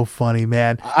fucking so funny,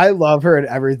 man. I love her and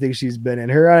everything she's been in.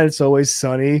 Her on It's Always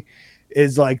Sunny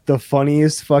is like the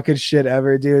funniest fucking shit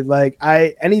ever, dude. Like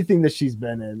anything that she's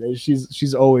been in,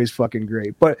 she's always fucking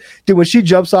great. But dude, when she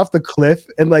jumps off the cliff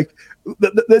and like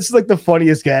this is like the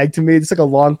funniest gag to me. It's like a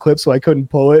long clip, so I couldn't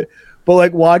pull it. But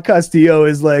like Juan Castillo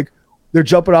is like, they're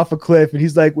jumping off a cliff, and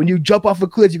he's like, "When you jump off a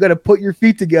cliff, you got to put your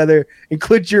feet together and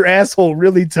clench your asshole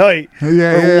really tight,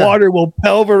 or water will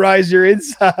pulverize your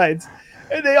insides."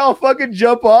 And they all fucking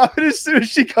jump off, and as soon as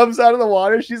she comes out of the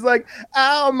water, she's like,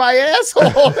 "Ow, my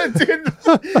asshole!" Dude,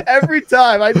 every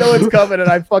time I know it's coming, and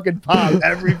I fucking pop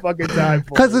every fucking time.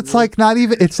 Because it's like not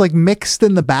even, it's like mixed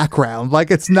in the background. Like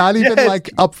it's not even like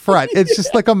up front. It's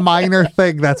just like a minor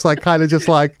thing that's like kind of just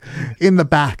like in the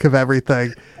back of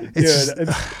everything. It's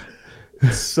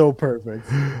it's so perfect.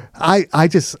 I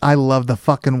love the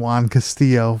fucking Juan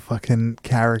Castillo fucking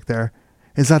character.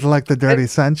 Is that like the Dirty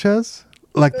Sanchez?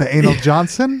 Like the Anal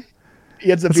Johnson?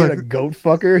 He ends up being a goat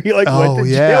fucker. He like went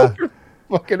to jail for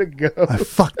fucking a goat. I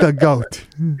fucked a goat.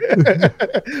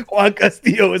 Juan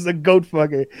Castillo is a goat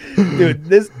fucker. Dude,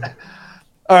 this...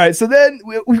 All right, so then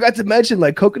we got to mention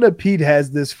like Coconut Pete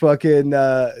has this fucking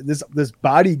this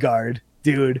bodyguard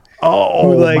dude.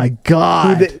 Oh who, like, my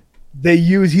god! who they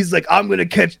use. He's like, I'm gonna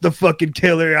catch the fucking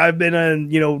killer. I've been on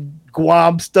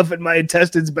Guam stuffing my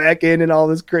intestines back in and all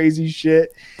this crazy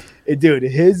shit. And dude,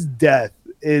 his death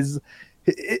is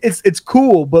it's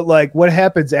cool, but like what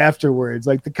happens afterwards,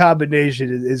 like the combination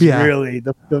is really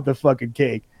the fucking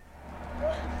cake.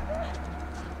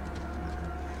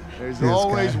 There's This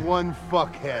always guy. one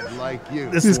fuckhead like you.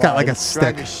 He's got like a trying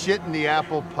stick. to shit in the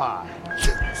apple pie.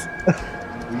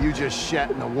 Well, you just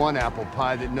shat in the one apple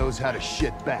pie that knows how to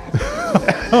shit back.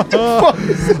 I'm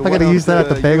gonna use that at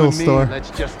the bagel store.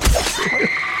 Let's just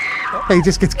He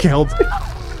just gets killed.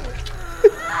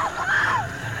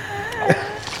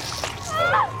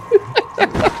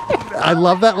 I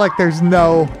love that. Like, there's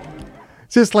no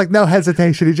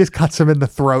hesitation. He just cuts him in the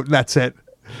throat, and that's it.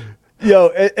 Yo,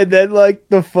 and then like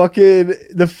like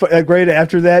right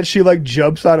after that, she like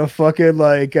jumps on a fucking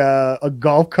like a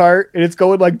golf cart, and it's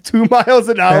going like 2 miles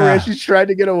an hour as she's trying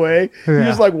to get away. He Yeah.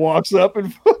 just like walks up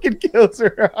and fucking kills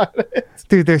her on it.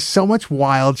 Dude, there's so much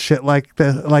wild shit like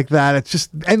that. It's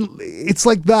just, and it's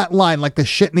like that line, like the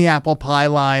shit in the apple pie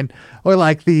line, or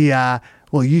like the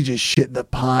well, you just shit in the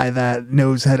pie that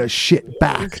knows how to shit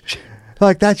back.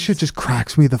 Like that shit just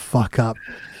cracks me the fuck up.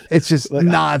 It's just Like,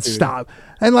 nonstop.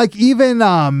 And like even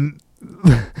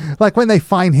like when they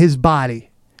find his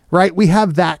body, right? We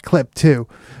have that clip too.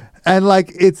 And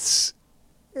like it's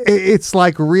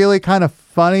like really kind of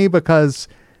funny because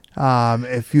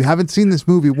if you haven't seen this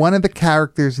movie, one of the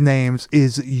characters' names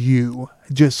is you.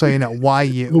 Just so you know, why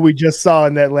Who you? we just saw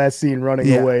in that last scene running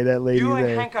Yeah. away, that lady You and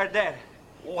there. Hank are dead.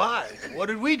 Why? What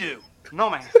did we do? No,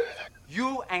 man.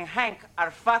 You and Hank are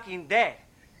fucking dead.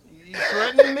 You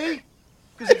threatening me?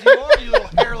 Because if you are, you little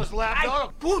hairless Ay,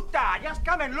 lapdog. puta! Just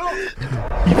come and look.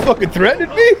 You fucking threatened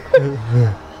me?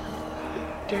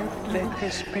 Don't let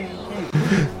this be.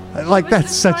 Like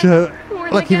that's such a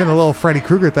like even a little Freddy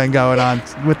Krueger thing going on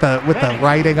with the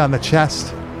writing on the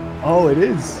chest. Oh, it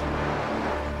is.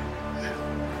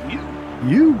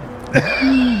 You.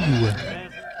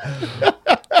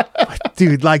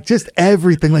 Dude, like just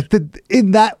everything. Like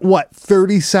in that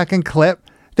 30-second clip,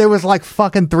 there was like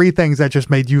fucking 3 things that just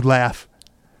made you laugh.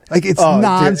 Like it's Oh, dude,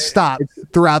 nonstop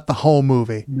throughout the whole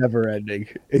movie. Never ending.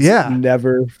 It's Yeah.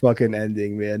 never fucking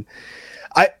ending, man.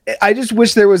 I just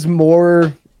wish there was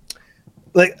more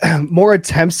like more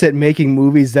attempts at making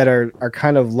movies that are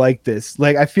kind of like this.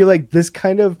 Like I feel like this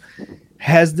kind of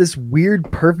has this weird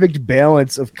perfect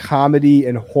balance of comedy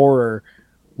and horror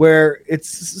where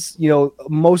it's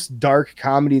most dark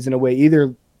comedies in a way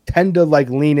either tend to like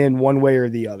lean in one way or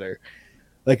the other.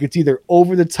 Like it's either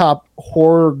over the top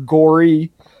horror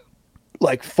gory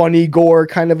like funny gore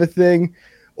kind of a thing,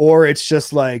 or it's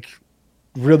just like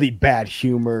really bad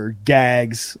humor,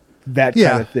 gags, that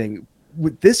kind of thing.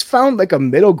 This found like a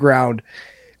middle ground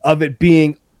of it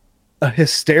being a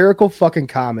hysterical fucking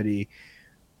comedy,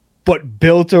 but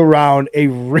built around a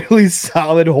really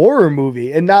solid horror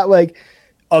movie, and not like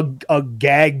a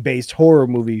gag based horror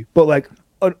movie, but like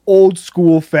an old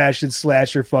school fashioned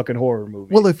slasher fucking horror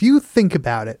movie. Well, if you think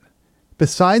about it,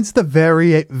 besides the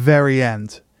very, very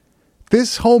end,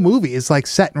 this whole movie is like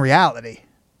set in reality.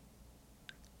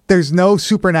 There's no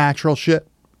supernatural shit.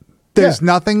 There's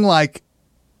nothing like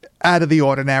out of the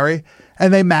ordinary.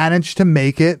 And they managed to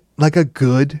make it like a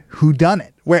good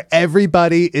whodunit where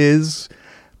everybody is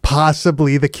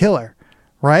possibly the killer,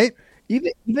 right?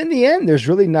 Even in the end, there's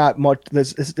really not much.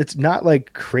 It's not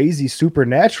like crazy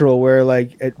supernatural where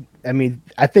like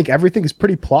I think everything is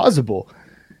pretty plausible.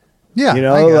 Yeah, You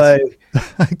know, I guess.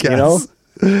 like I guess. you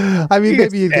know, I mean, you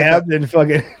maybe you get get stabbed and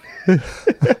fucking.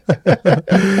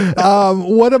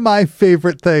 one of my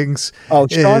favorite things. Oh,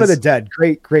 Shaun of is- the Dead.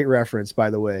 Great reference, by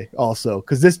the way, also.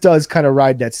 Because this does kind of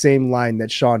ride that same line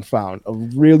that Sean found. A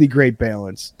really great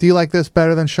balance. Do you like this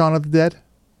better than Shaun of the Dead?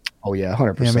 Oh, yeah,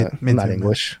 100%. Yeah, me I'm not too, man.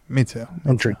 English. Me too.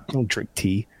 Don't drink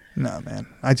tea. No, man.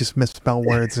 I just misspell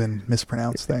words and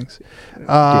mispronounce things.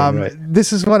 right.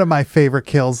 This is one of my favorite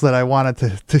kills that I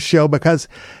wanted to show because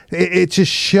it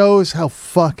just shows how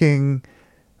fucking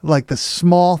like the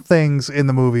small things in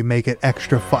the movie make it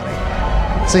extra funny.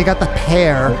 So you got the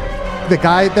pair, the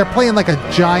guy, they're playing like a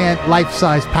giant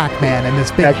life-size Pac-Man in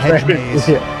this big hedge maze.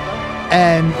 Yeah.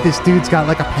 And this dude's got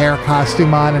like a pear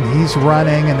costume on and he's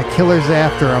running and the killer's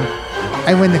after him.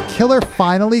 And when the killer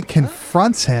finally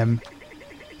confronts him,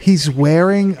 he's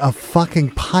wearing a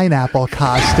fucking pineapple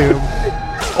costume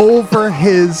over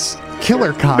his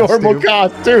killer costume. Normal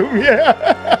costume,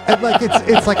 yeah. And like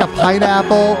it's like a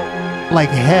pineapple like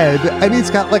head, and he's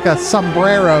got like a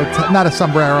sombrero, not a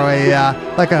sombrero,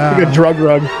 like Like a drug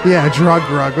rug. yeah, a drug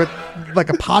rug with like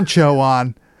a poncho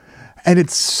on. And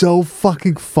it's so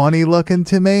fucking funny looking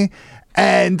to me.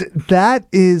 And that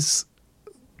is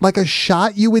like a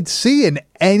shot you would see in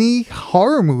any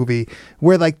horror movie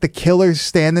where like the killer's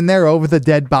standing there over the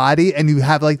dead body and you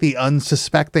have like the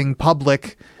unsuspecting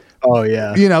public, Oh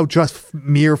yeah. you know, just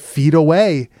mere feet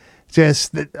away,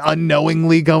 just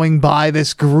unknowingly going by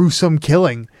this gruesome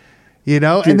killing, you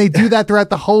know? And they do that throughout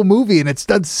the whole movie and it's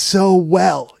done so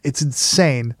well. It's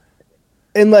insane.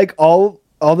 And like all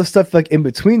the stuff like in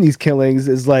between these killings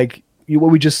is like what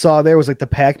we just saw there was like the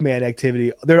Pac-Man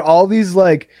activity. There are all these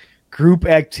like group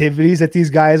activities that these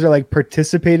guys are like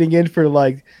participating in for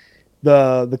like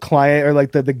the client or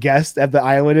like the guest at the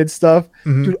island and stuff.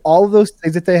 Dude, all of those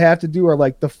things that they have to do are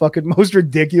like the fucking most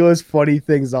ridiculous funny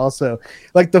things also.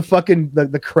 Like the fucking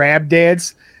the crab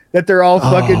dance that they're all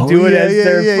fucking doing as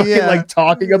they're fucking like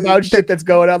talking about shit that's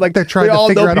going on. Like they're trying they to all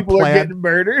figure know out a people are plan. getting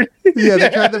murdered. Yeah, they're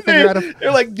trying to figure out a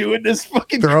they're like doing this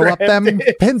fucking throw up crab them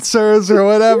dance. pincers or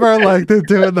whatever. Like they're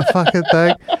doing the fucking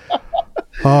thing.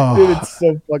 Oh, Dude, it's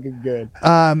so fucking good.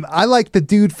 I like the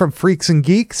dude from Freaks and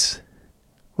Geeks.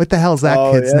 What the hell's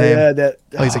that kid's name? Yeah, that,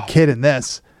 Oh, he's a kid in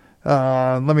this.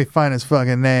 Let me find his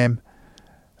fucking name.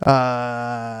 You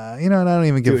know what? I don't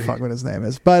even give a Dude. fuck what his name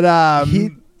is. But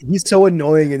he's so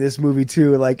annoying in this movie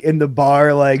too. Like in the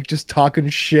bar, like just talking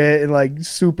shit and like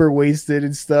super wasted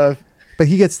and stuff. but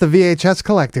he gets the VHS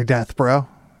collector death, bro.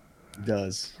 He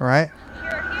does. Right?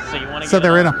 So you want to So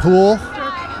they're in a pool,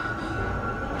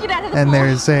 Get out of the and pool.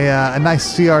 there's a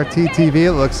nice CRT TV.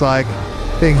 It looks like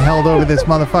being held over this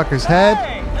motherfucker's head.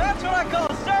 Hey, that's what I call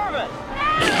service.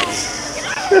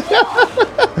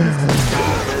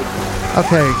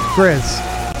 Okay, Grizz.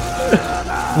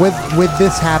 Would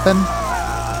this happen?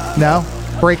 No?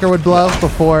 Breaker would blow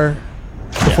before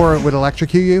it would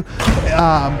electrocute you?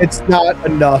 It's not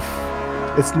enough.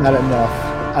 It's not enough.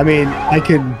 I mean,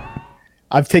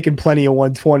 I've taken plenty of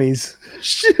 120s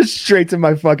straight to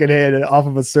my fucking head and off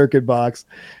of a circuit box.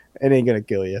 It ain't gonna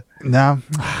kill you. No?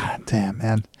 Damn,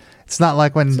 man. It's not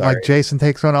like when Sorry. like Jason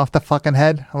takes one off the fucking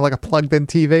head of like a plugged in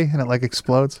TV and it like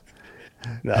explodes.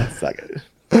 No, it's not gonna.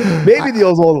 Maybe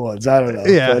those old ones. I don't know.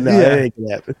 Yeah, But no, yeah. it ain't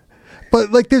gonna happen.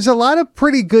 But like there's a lot of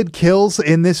pretty good kills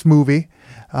in this movie.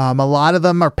 A lot of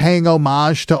them are paying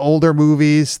homage to older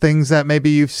movies, things that maybe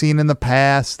you've seen in the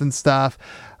past and stuff.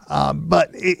 But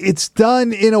it's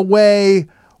done in a way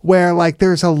where like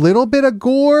there's a little bit of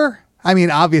gore. I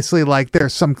mean, obviously, like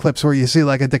there's some clips where you see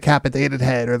like a decapitated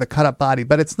head or the cut up body,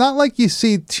 but it's not like you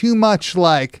see too much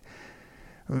like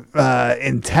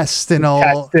intestinal.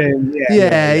 Testing,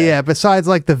 Yeah. Besides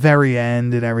like the very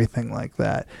end and everything like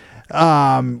that.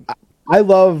 I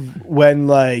love when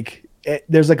like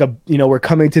there's like a we're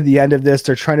coming to the end of this.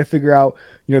 They're trying to figure out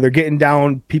they're getting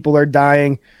down. People are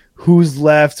dying. Who's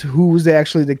left? Who's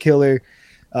actually the killer?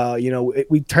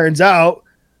 It turns out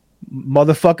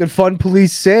motherfucking Fun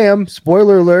Police Sam.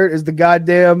 Spoiler alert is the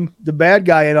bad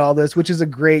guy in all this, which is a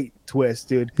great twist,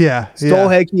 dude. Yeah.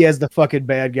 Stolhecki as the fucking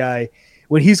bad guy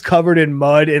when he's covered in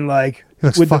mud and like He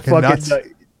looks with the fucking nuts.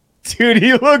 dude,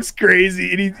 he looks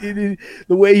crazy, and he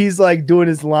the way he's like doing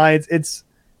his lines, it's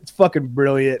fucking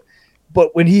brilliant.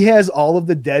 But when he has all of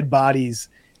the dead bodies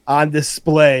on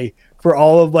display for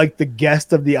all of like the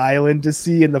guests of the island to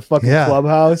see in the fucking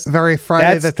clubhouse, Very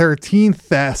Friday the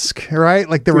 13th esque, right?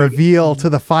 Like the reveal to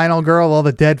the final girl, all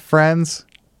the dead friends.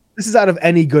 this is out of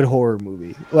any good horror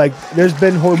movie. Like there's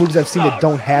been horror movies I've seen that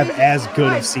don't have as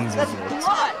good of scenes as this.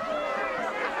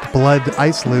 Blood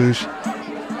Ice Luge.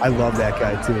 I love that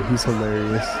guy too. He's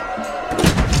hilarious.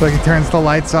 So he turns the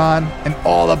lights on, and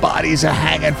all the bodies are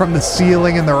hanging from the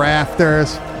ceiling and the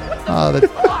rafters. Oh,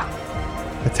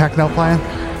 the techno playing.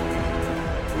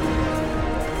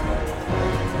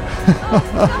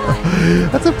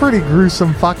 That's a pretty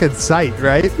gruesome fucking sight,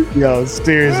 right? Yo,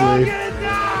 seriously.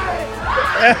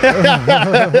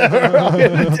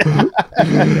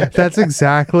 That's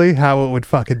exactly how it would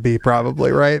fucking be,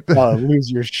 probably, right? Oh,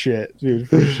 lose your shit, dude,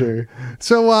 for sure.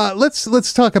 So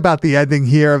let's talk about the ending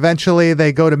here. Eventually,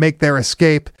 they go to make their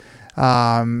escape,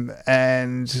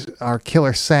 and our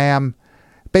killer Sam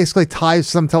basically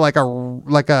ties them to like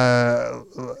a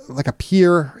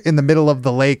pier in the middle of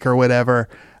the lake or whatever,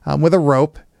 with a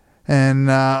rope. And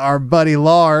our buddy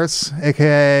Lars,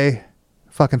 aka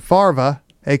fucking Farva,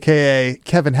 aka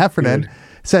Kevin Heffernan,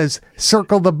 says,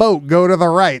 "Circle the boat, go to the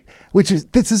right,"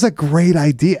 this is a great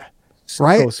idea,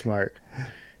 right? So smart.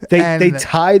 They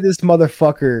tie this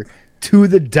motherfucker to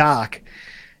the dock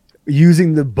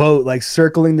using the boat, like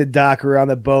circling the dock around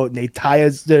the boat, and they tie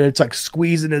us. It's like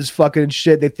squeezing his fucking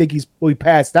shit. They think he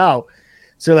passed out,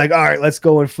 So they're like, all right, let's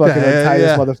go and fucking untie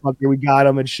yeah. this motherfucker. We got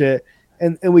him and shit.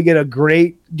 And we get a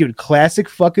great, classic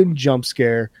fucking jump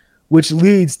scare, which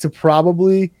leads to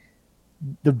probably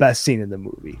the best scene in the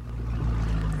movie.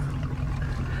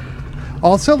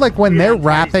 Also, like when they're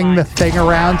wrapping the thing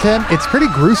around him, it's pretty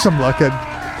gruesome looking.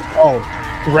 Oh,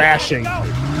 thrashing.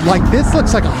 Like this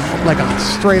looks like a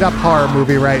straight up horror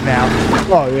movie right now.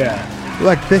 Oh yeah.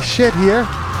 Like this shit here.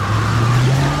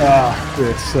 Oh, dude,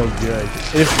 it's so good.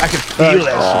 I can feel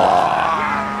that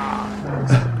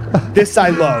shit. This I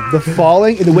love. The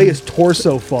falling and the way his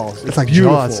torso falls. It's like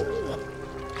beautiful. Jaws.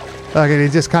 Like he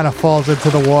just kind of falls into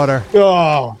the water.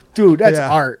 Oh, dude, that's Yeah.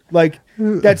 art. Like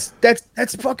that's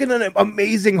fucking an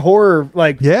amazing horror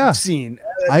scene.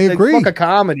 I agree. Fuck a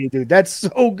comedy, dude. That's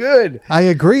so good. I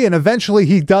agree, and eventually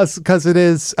he does, because it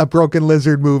is a Broken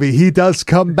Lizard movie. He does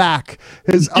come back,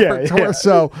 his upper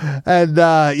torso, and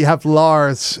you have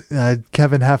Lars,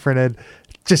 Kevin Heffernan,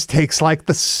 just takes like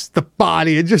the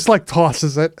body and just like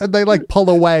tosses it, and they like pull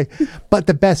away. But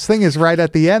the best thing is right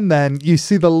at the end. Then you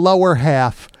see the lower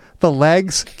half, the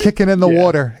legs kicking in the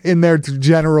water in their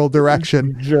general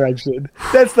direction.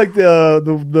 That's like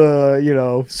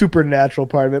the supernatural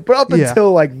part of it. But up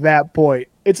until like that point,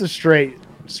 it's a straight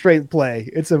play.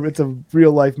 It's a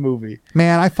real life movie.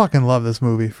 Man, I fucking love this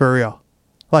movie for real.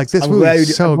 Like this movie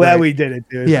is so I'm glad great. we did it,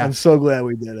 dude. Yeah. I'm so glad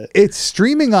we did it. It's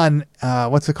streaming on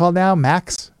what's it called now?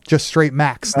 Max? Just straight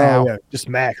Max now. Oh, yeah, just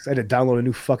Max. I had to download a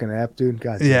new fucking app, dude.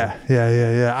 God damn.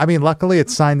 Yeah. I mean, luckily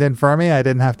it's signed in for me. I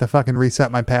didn't have to fucking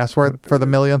reset my password for the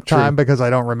millionth time because I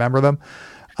don't remember them.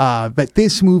 But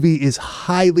this movie is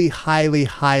highly, highly,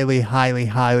 highly, highly,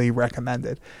 highly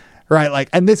recommended. Right? Like,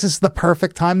 and this is the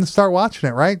perfect time to start watching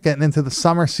it, right? Getting into the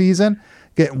summer season,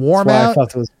 getting warm out. I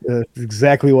thought that was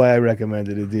exactly why I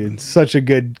recommended it, dude. Such a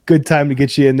good time to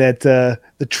get you in that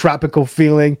the tropical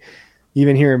feeling.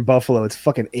 Even here in Buffalo, it's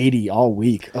fucking 80 all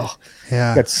week. Oh,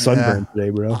 yeah. I got sunburned today,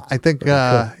 bro. I think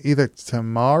either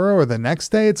tomorrow or the next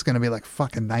day, it's going to be like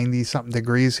fucking 90 something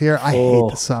degrees here. I hate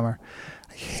the summer.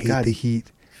 I hate the heat.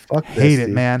 Fuck hate this, it,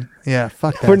 dude. man. Yeah,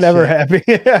 fuck that. We're never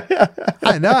shit. happy.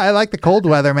 I know. I like the cold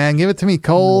weather, man. Give it to me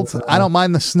cold. I don't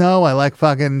mind the snow. I like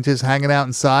fucking just hanging out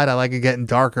inside. I like it getting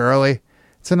dark early.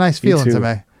 It's a nice feeling to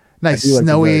me. Nice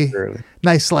snowy,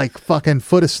 nice like fucking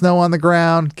foot of snow on the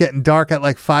ground, getting dark at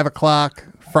like 5 o'clock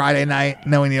Friday night,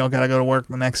 knowing you don't got to go to work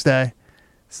the next day.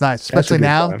 It's nice, especially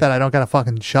now that I don't got a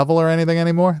fucking shovel or anything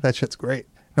anymore. That shit's great.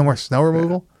 No more snow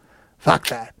removal. Fuck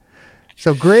that.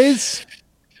 So Grizz,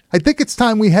 I think it's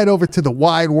time we head over to the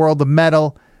wide world of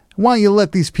metal. Why don't you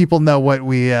let these people know what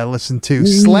we listen to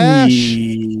 / watch?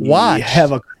 We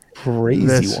have a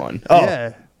crazy one. Oh,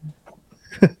 yeah.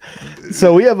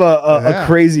 So we have a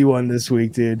crazy one this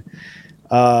week, dude.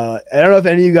 I don't know if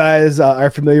any of you guys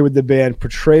are familiar with the band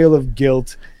Portrayal of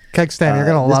Guilt. Kegstan, you're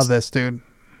gonna love this, dude.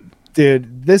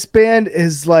 Dude, this band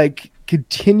is like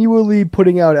continually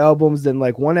putting out albums, and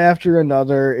like one after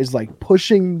another is like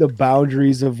pushing the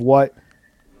boundaries of what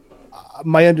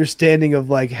my understanding of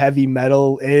like heavy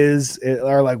metal is,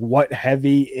 or like what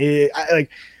heavy is.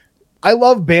 I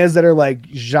love bands that are like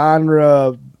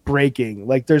genre breaking.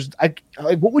 Like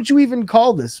what would you even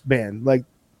call this band? Like,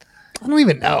 I don't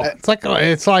even know. It's like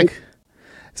it's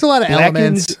a lot of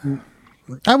elements.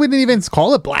 I wouldn't even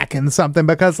call it blackened something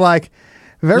because like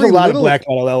there's a lot of black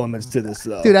metal elements to this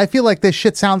though. Dude, I feel like this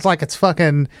shit sounds like it's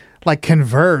fucking like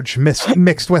Converge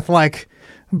mixed with like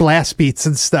blast beats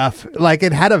and stuff. Like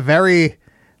it had a very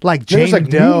like Jane like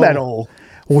Doe nu metal.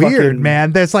 Weird,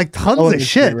 man. There's like tons of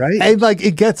shit, right? And like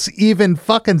it gets even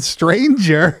fucking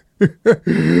stranger,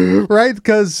 right?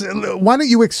 Because why don't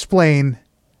you explain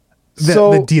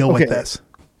the deal with this?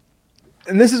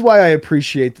 And this is why I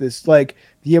appreciate this. Like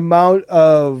the amount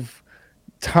of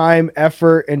time,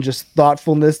 effort, and just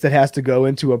thoughtfulness that has to go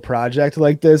into a project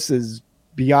like this is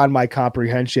beyond my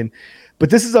comprehension. But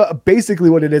this is basically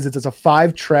what it is. It's a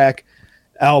 5-track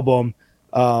album.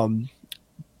 And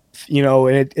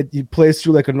it plays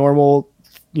through like a normal,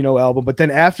 album. But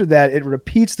then after that, it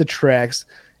repeats the tracks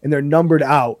and they're numbered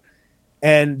out.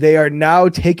 And they are now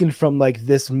taken from like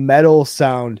this metal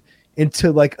sound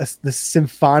into like the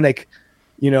symphonic,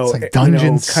 it's like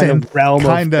dungeon kind of realm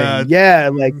kind of thing. Yeah,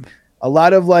 like a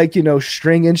lot of like,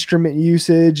 string instrument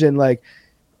usage, and like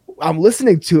I'm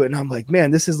listening to it and I'm like,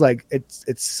 man, this is like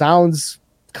it sounds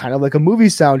kind of like a movie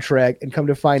soundtrack. And come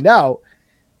to find out,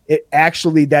 it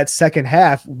actually, that second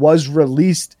half was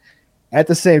released at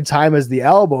the same time as the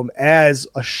album as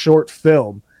a short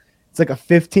film. It's like a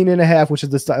 15.5, which is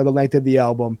the length of the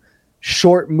album,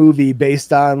 short movie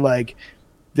based on like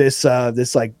this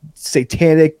like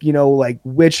satanic, like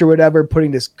witch or whatever,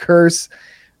 putting this curse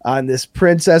on this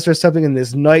princess or something, and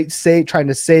this knight trying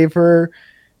to save her,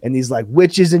 and these like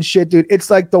witches and shit, dude. It's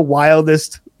like the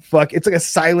wildest fuck. It's like a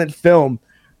silent film,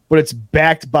 but it's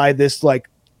backed by this like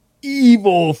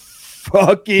evil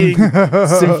fucking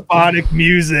symphonic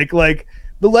music, like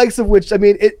the likes of which, I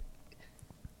mean,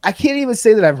 I can't even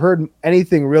say that I've heard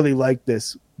anything really like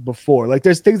this before. Like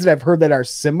there's things that I've heard that are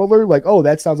similar, like, oh,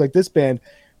 that sounds like this band,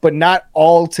 but not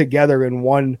all together in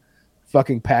one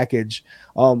fucking package.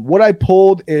 What I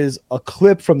pulled is a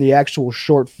clip from the actual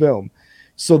short film.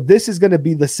 So this is going to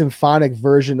be the symphonic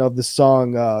version of the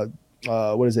song,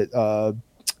 what is it?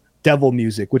 Devil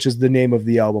Music, which is the name of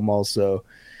the album also.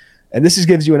 And this just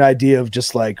gives you an idea of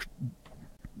just like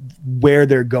where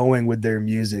they're going with their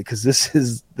music, because this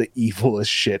is the evilest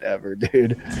shit ever,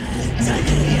 dude.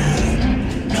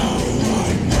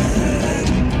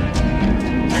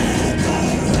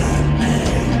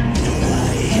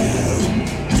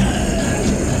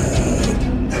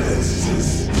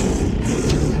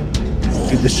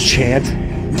 Dude, this chant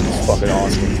is fucking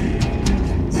awesome.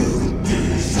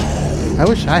 I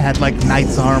wish I had like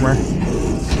knight's armor.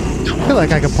 I feel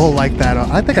like I could pull like that off.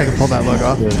 I think I could pull that look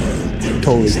off.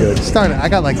 Totally good. I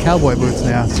got like cowboy boots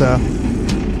now, so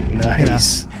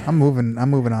Nice. you know, I'm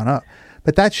moving on up.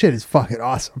 But that shit is fucking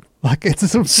awesome. Like it's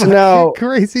some So now,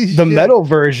 crazy shit. The metal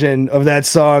version of that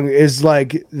song is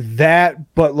like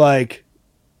that, but like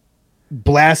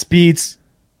blast beats,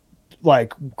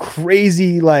 like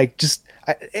crazy, like just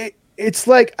it's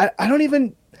like I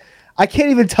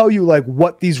can't even tell you like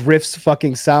what these riffs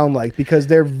fucking sound like, because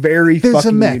they're very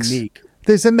fucking unique.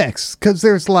 There's a mix, because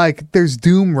there's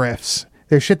doom riffs.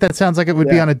 There's shit that sounds like it would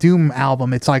be on a doom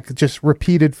album. It's like just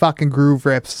repeated fucking groove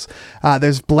riffs.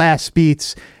 There's blast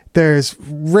beats. There's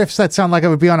riffs that sound like it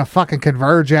would be on a fucking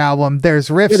Converge album. There's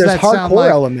riffs there's that sound like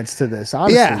elements to this.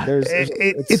 Honestly, yeah,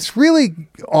 it's really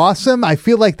awesome. I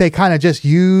feel like they kind of just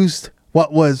used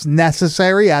what was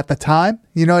necessary at the time.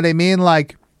 You know what I mean?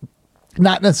 Like,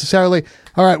 not necessarily,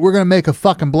 all right, we're going to make a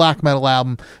fucking black metal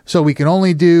album, so we can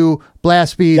only do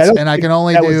blast beats, and I can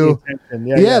only do...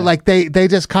 Like they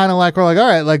just kind of like, were like, all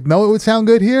right, like, no, it would sound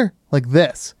good here? Like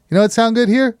this. You know what sound good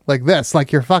here? Like this.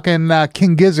 Like your fucking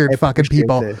King Gizzard fucking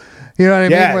people. That. You know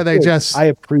what I mean? Where they just... I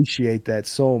appreciate that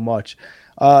so much.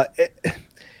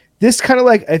 This kind of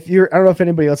like, I don't know if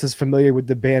anybody else is familiar with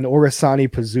the band Orasani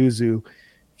Pazuzu.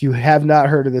 If you have not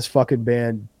heard of this fucking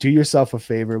band, do yourself a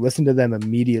favor, listen to them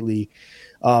immediately.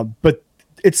 But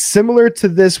it's similar to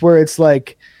this, where it's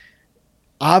like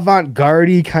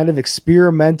avant-garde, kind of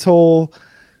experimental,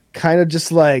 kind of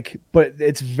just like, but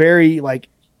it's very like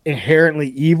inherently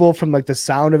evil from like the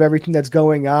sound of everything that's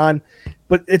going on.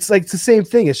 But it's like it's the same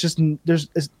thing. It's just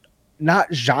it's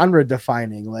not genre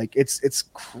defining. Like it's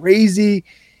crazy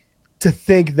to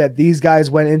think that these guys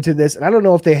went into this, and I don't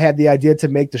know if they had the idea to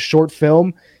make the short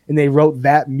film and they wrote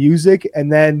that music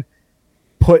and then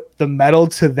put the metal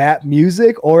to that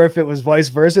music, or if it was vice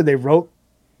versa. They wrote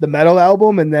the metal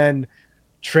album and then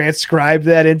transcribed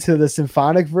that into the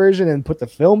symphonic version and put the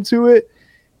film to it.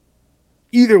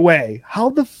 Either way, how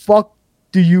the fuck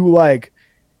do you like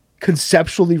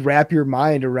conceptually wrap your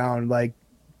mind around like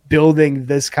building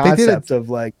this concept of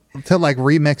like to like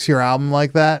remix your album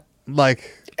like that?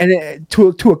 Like, and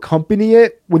to accompany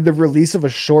it with the release of a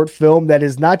short film that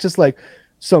is not just like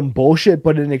some bullshit,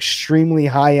 but an extremely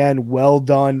high-end, well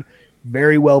done,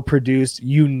 very well produced,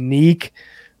 unique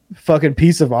fucking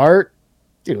piece of art.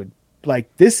 Dude,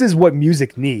 like this is what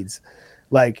music needs.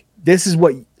 Like this is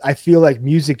what I feel like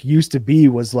music used to be,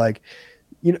 was like,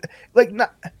 you know, like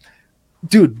not,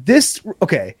 dude, this,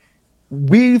 okay.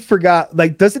 We forgot,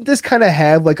 like, doesn't this kind of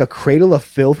have like a Cradle of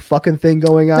Filth fucking thing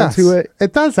going on to it?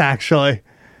 It does, actually.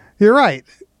 You're right.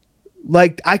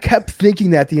 Like, I kept thinking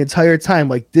that the entire time.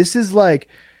 Like, this is like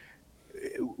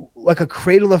a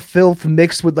Cradle of Filth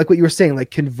mixed with, like what you were saying,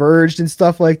 like Converged and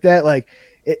stuff like that. Like,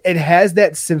 it has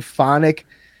that symphonic,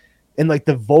 and like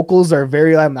the vocals are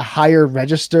very on the higher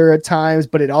register at times,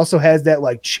 but it also has that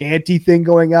like chanty thing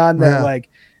going on that like,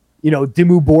 you know,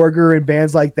 Dimmu Borgir and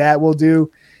bands like that will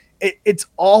do. It's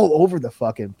all over the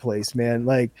fucking place, man.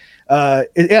 Like,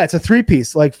 it's a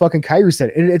 3-piece, like fucking Kyrie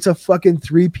said. And it's a fucking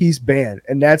 3-piece band.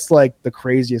 And that's like the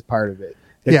craziest part of it.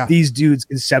 That these dudes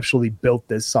conceptually built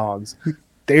these songs.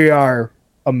 They are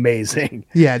amazing.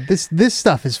 Yeah, this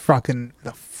stuff is fucking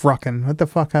the fucking, what the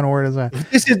fuck kind of word is that?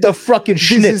 This is the fucking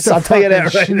schnitz. I'll tell you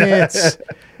that right now.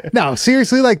 No,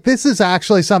 seriously, like this is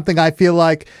actually something I feel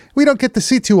like we don't get to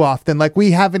see too often. Like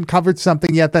we haven't covered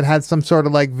something yet that had some sort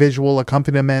of like visual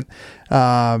accompaniment.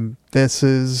 This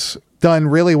is done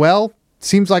really well.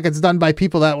 Seems like it's done by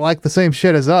people that like the same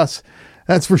shit as us.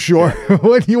 That's for sure.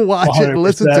 When you watch it and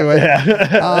listen to it,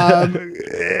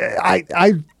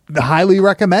 highly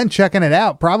recommend checking it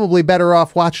out. Probably better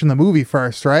off watching the movie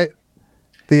first, right?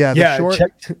 The short.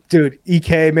 Dude,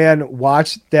 EK, man,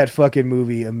 watch that fucking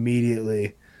movie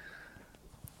immediately.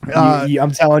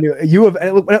 I'm telling you,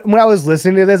 when I was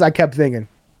listening to this, I kept thinking,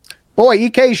 boy,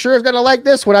 EK sure is gonna like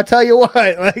this one. I tell you what,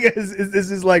 like this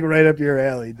is like right up your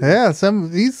alley. Dude. Yeah,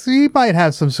 he might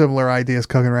have some similar ideas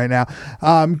cooking right now.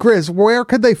 Grizz, where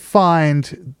could they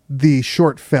find the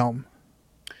short film?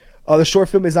 The short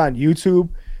film is on YouTube.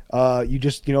 You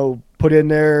just put in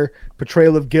there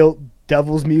Portrayal of Guilt,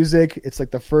 Devil's Music. It's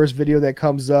like the first video that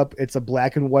comes up. It's a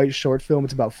black and white short film.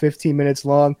 It's about 15 minutes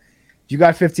long. If you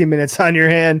got 15 minutes on your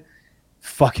hand,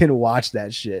 fucking watch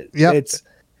that shit. Yep.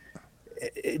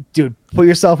 Dude, put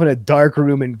yourself in a dark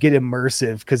room and get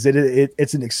immersive because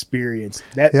it's an experience.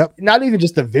 Not even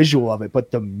just the visual of it,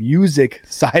 but the music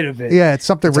side of it. Yeah, it's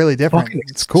something really different.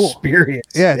 It's cool. Experience.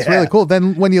 Yeah, it's really cool.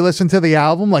 Then when you listen to the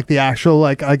album, like the actual,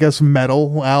 like I guess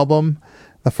metal album,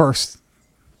 the first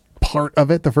part of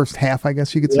it, the first half, I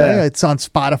guess you could say, it's on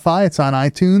Spotify, it's on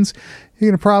iTunes. You're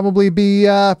gonna probably be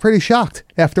pretty shocked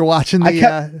after watching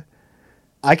the.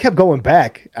 I kept going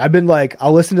back. I've been like,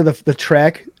 I'll listen to the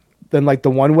track. Then like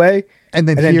the one way, and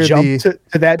then hear jump to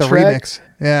that the track, remix.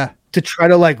 Yeah, to try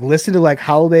to like listen to like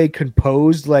how they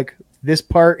composed like this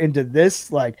part into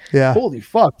this. Like, holy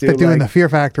fuck, dude! They're doing the Fear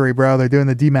Factory, bro. They're doing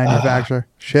the demanufacture.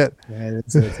 Shit. Yeah,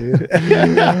 that's it, dude.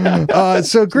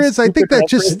 So, Grizz, I think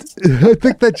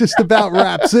that just about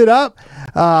wraps it up.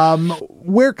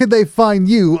 Where could they find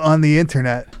you on the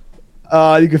internet?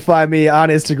 You can find me on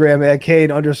Instagram at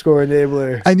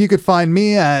Kane_enabler. And you could find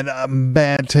me at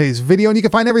Bad Taste Video. And you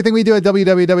can find everything we do at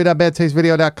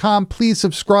www.badtastevideo.com. Please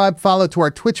subscribe, follow to our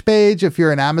Twitch page. If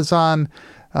you're an Amazon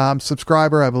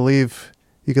subscriber, I believe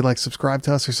you could like subscribe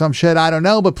to us or some shit. I don't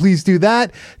know, but please do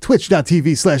that.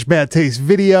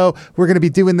 Twitch.tv/badtastevideo. We're going to be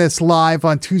doing this live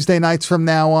on Tuesday nights from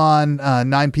now on,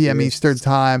 9 p.m. Eastern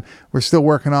time. We're still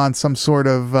working on some sort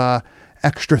of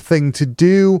extra thing to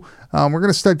do. We're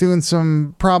going to start doing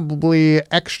some probably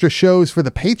extra shows for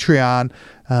the Patreon,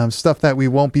 stuff that we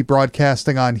won't be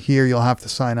broadcasting on here. You'll have to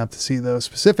sign up to see those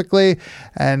specifically.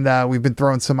 And we've been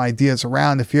throwing some ideas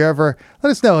around. If you ever, let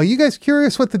us know. Are you guys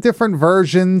curious what the different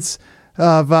versions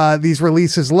of these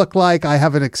releases look like? I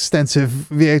have an extensive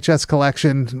VHS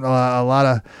collection, a lot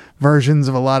of versions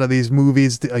of a lot of these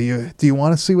movies. Do you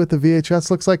want to see what the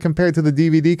VHS looks like compared to the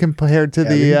DVD, compared to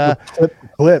the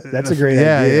clip? That's a great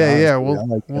idea. Yeah.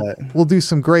 We'll do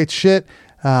some great shit.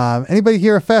 Anybody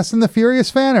here a Fast and the Furious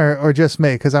fan, or just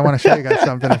me? Because I want to show you guys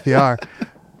something. If you are,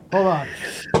 hold on.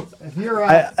 If you're,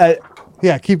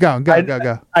 yeah, keep going. Go.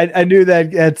 I knew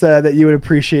that you would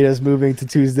appreciate us moving to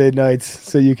Tuesday nights,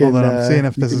 so you can. Hold on, I'm seeing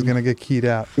if this is gonna get keyed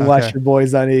out. You watch your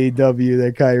boys on AEW,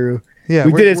 there, Kairu. Yeah,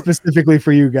 we did it specifically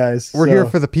for you guys. We're here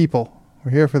for the people.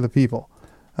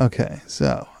 Okay,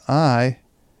 so I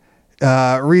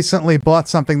recently bought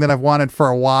something that I've wanted for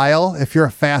a while. If you're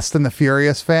a Fast and the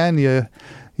Furious fan, you'll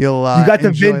you got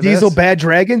the Vin Diesel Bad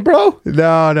Dragon, bro?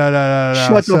 No.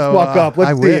 Shut the fuck up.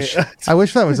 Let's I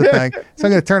wish that was a thing. So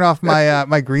I'm gonna turn off my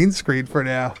my green screen for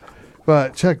now.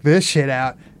 But check this shit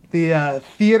out. The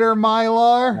theater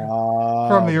Mylar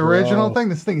from the original thing.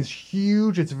 This thing is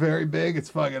huge. It's very big. It's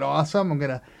fucking awesome. I'm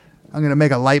gonna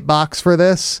make a light box for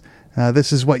this.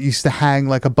 This is what used to hang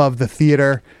like above the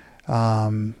theater.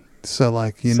 So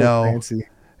like fancy.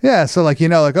 Yeah, so like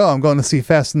oh, I'm going to see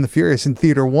Fast and the Furious in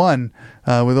Theater 1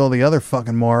 with all the other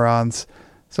fucking morons.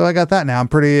 So I got that now. I'm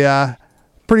pretty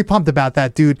pumped about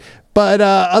that, dude. But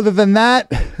other than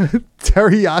that,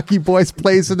 Teriyaki Boys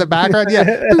plays in the background. Yeah.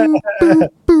 Boop,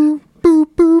 boop, boop, boop,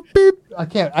 boop, beep.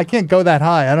 I can't go that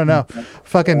high. I don't know.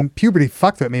 Fucking puberty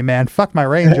fucked with me, man. Fuck my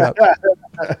range up.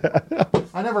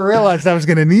 I never realized I was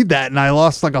going to need that, and I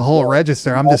lost like a whole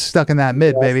register. I'm just stuck in that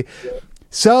mid, baby.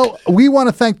 So we want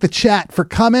to thank the chat for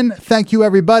coming. Thank you,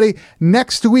 everybody.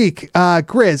 Next week,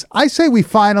 Grizz, I say we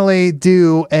finally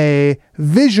do a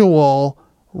visual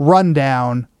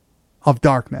rundown of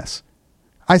Darkness.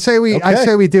 I say we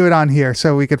do it on here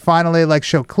so we could finally like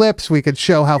show clips. We could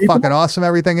show how fucking awesome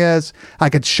everything is. I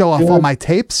could show off all my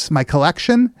tapes, my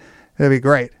collection. It'd be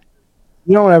great.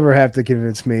 You don't ever have to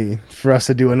convince me for us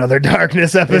to do another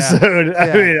Darkness episode. Yeah.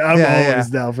 I mean, I'm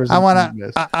always down for some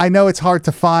Darkness. I know it's hard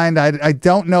to find. I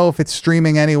don't know if it's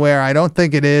streaming anywhere. I don't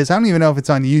think it is. I don't even know if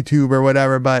it's on YouTube or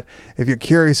whatever. But if you're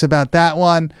curious about that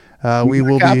one, we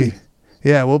will be.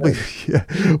 Yeah,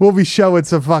 we'll be showing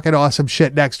some fucking awesome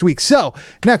shit next week. So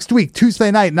next week,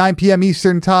 Tuesday night, 9 p.m.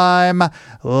 Eastern time,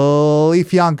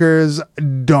 Leaf Yonkers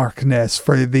Darkness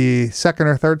for the second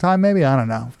or third time, maybe, I don't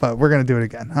know, but we're gonna do it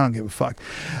again. I don't give a fuck.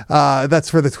 That's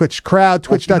for the Twitch crowd.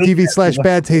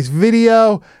 Twitch.tv/Bad Taste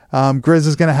Video. Grizz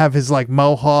is gonna have his like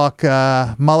mohawk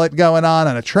mullet going on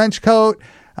and a trench coat.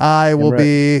 I will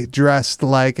be dressed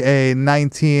like a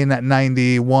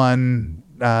 1991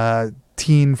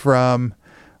 teen from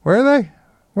where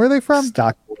are they from?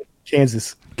 Stockport,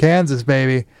 Kansas,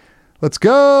 baby. Let's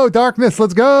go, Darkness.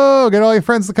 Let's go. Get all your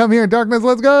friends to come here. Darkness,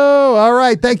 let's go. All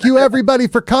right. Thank you, everybody,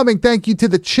 for coming. Thank you to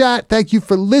the chat. Thank you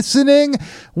for listening.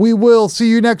 We will see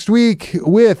you next week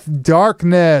with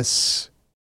Darkness.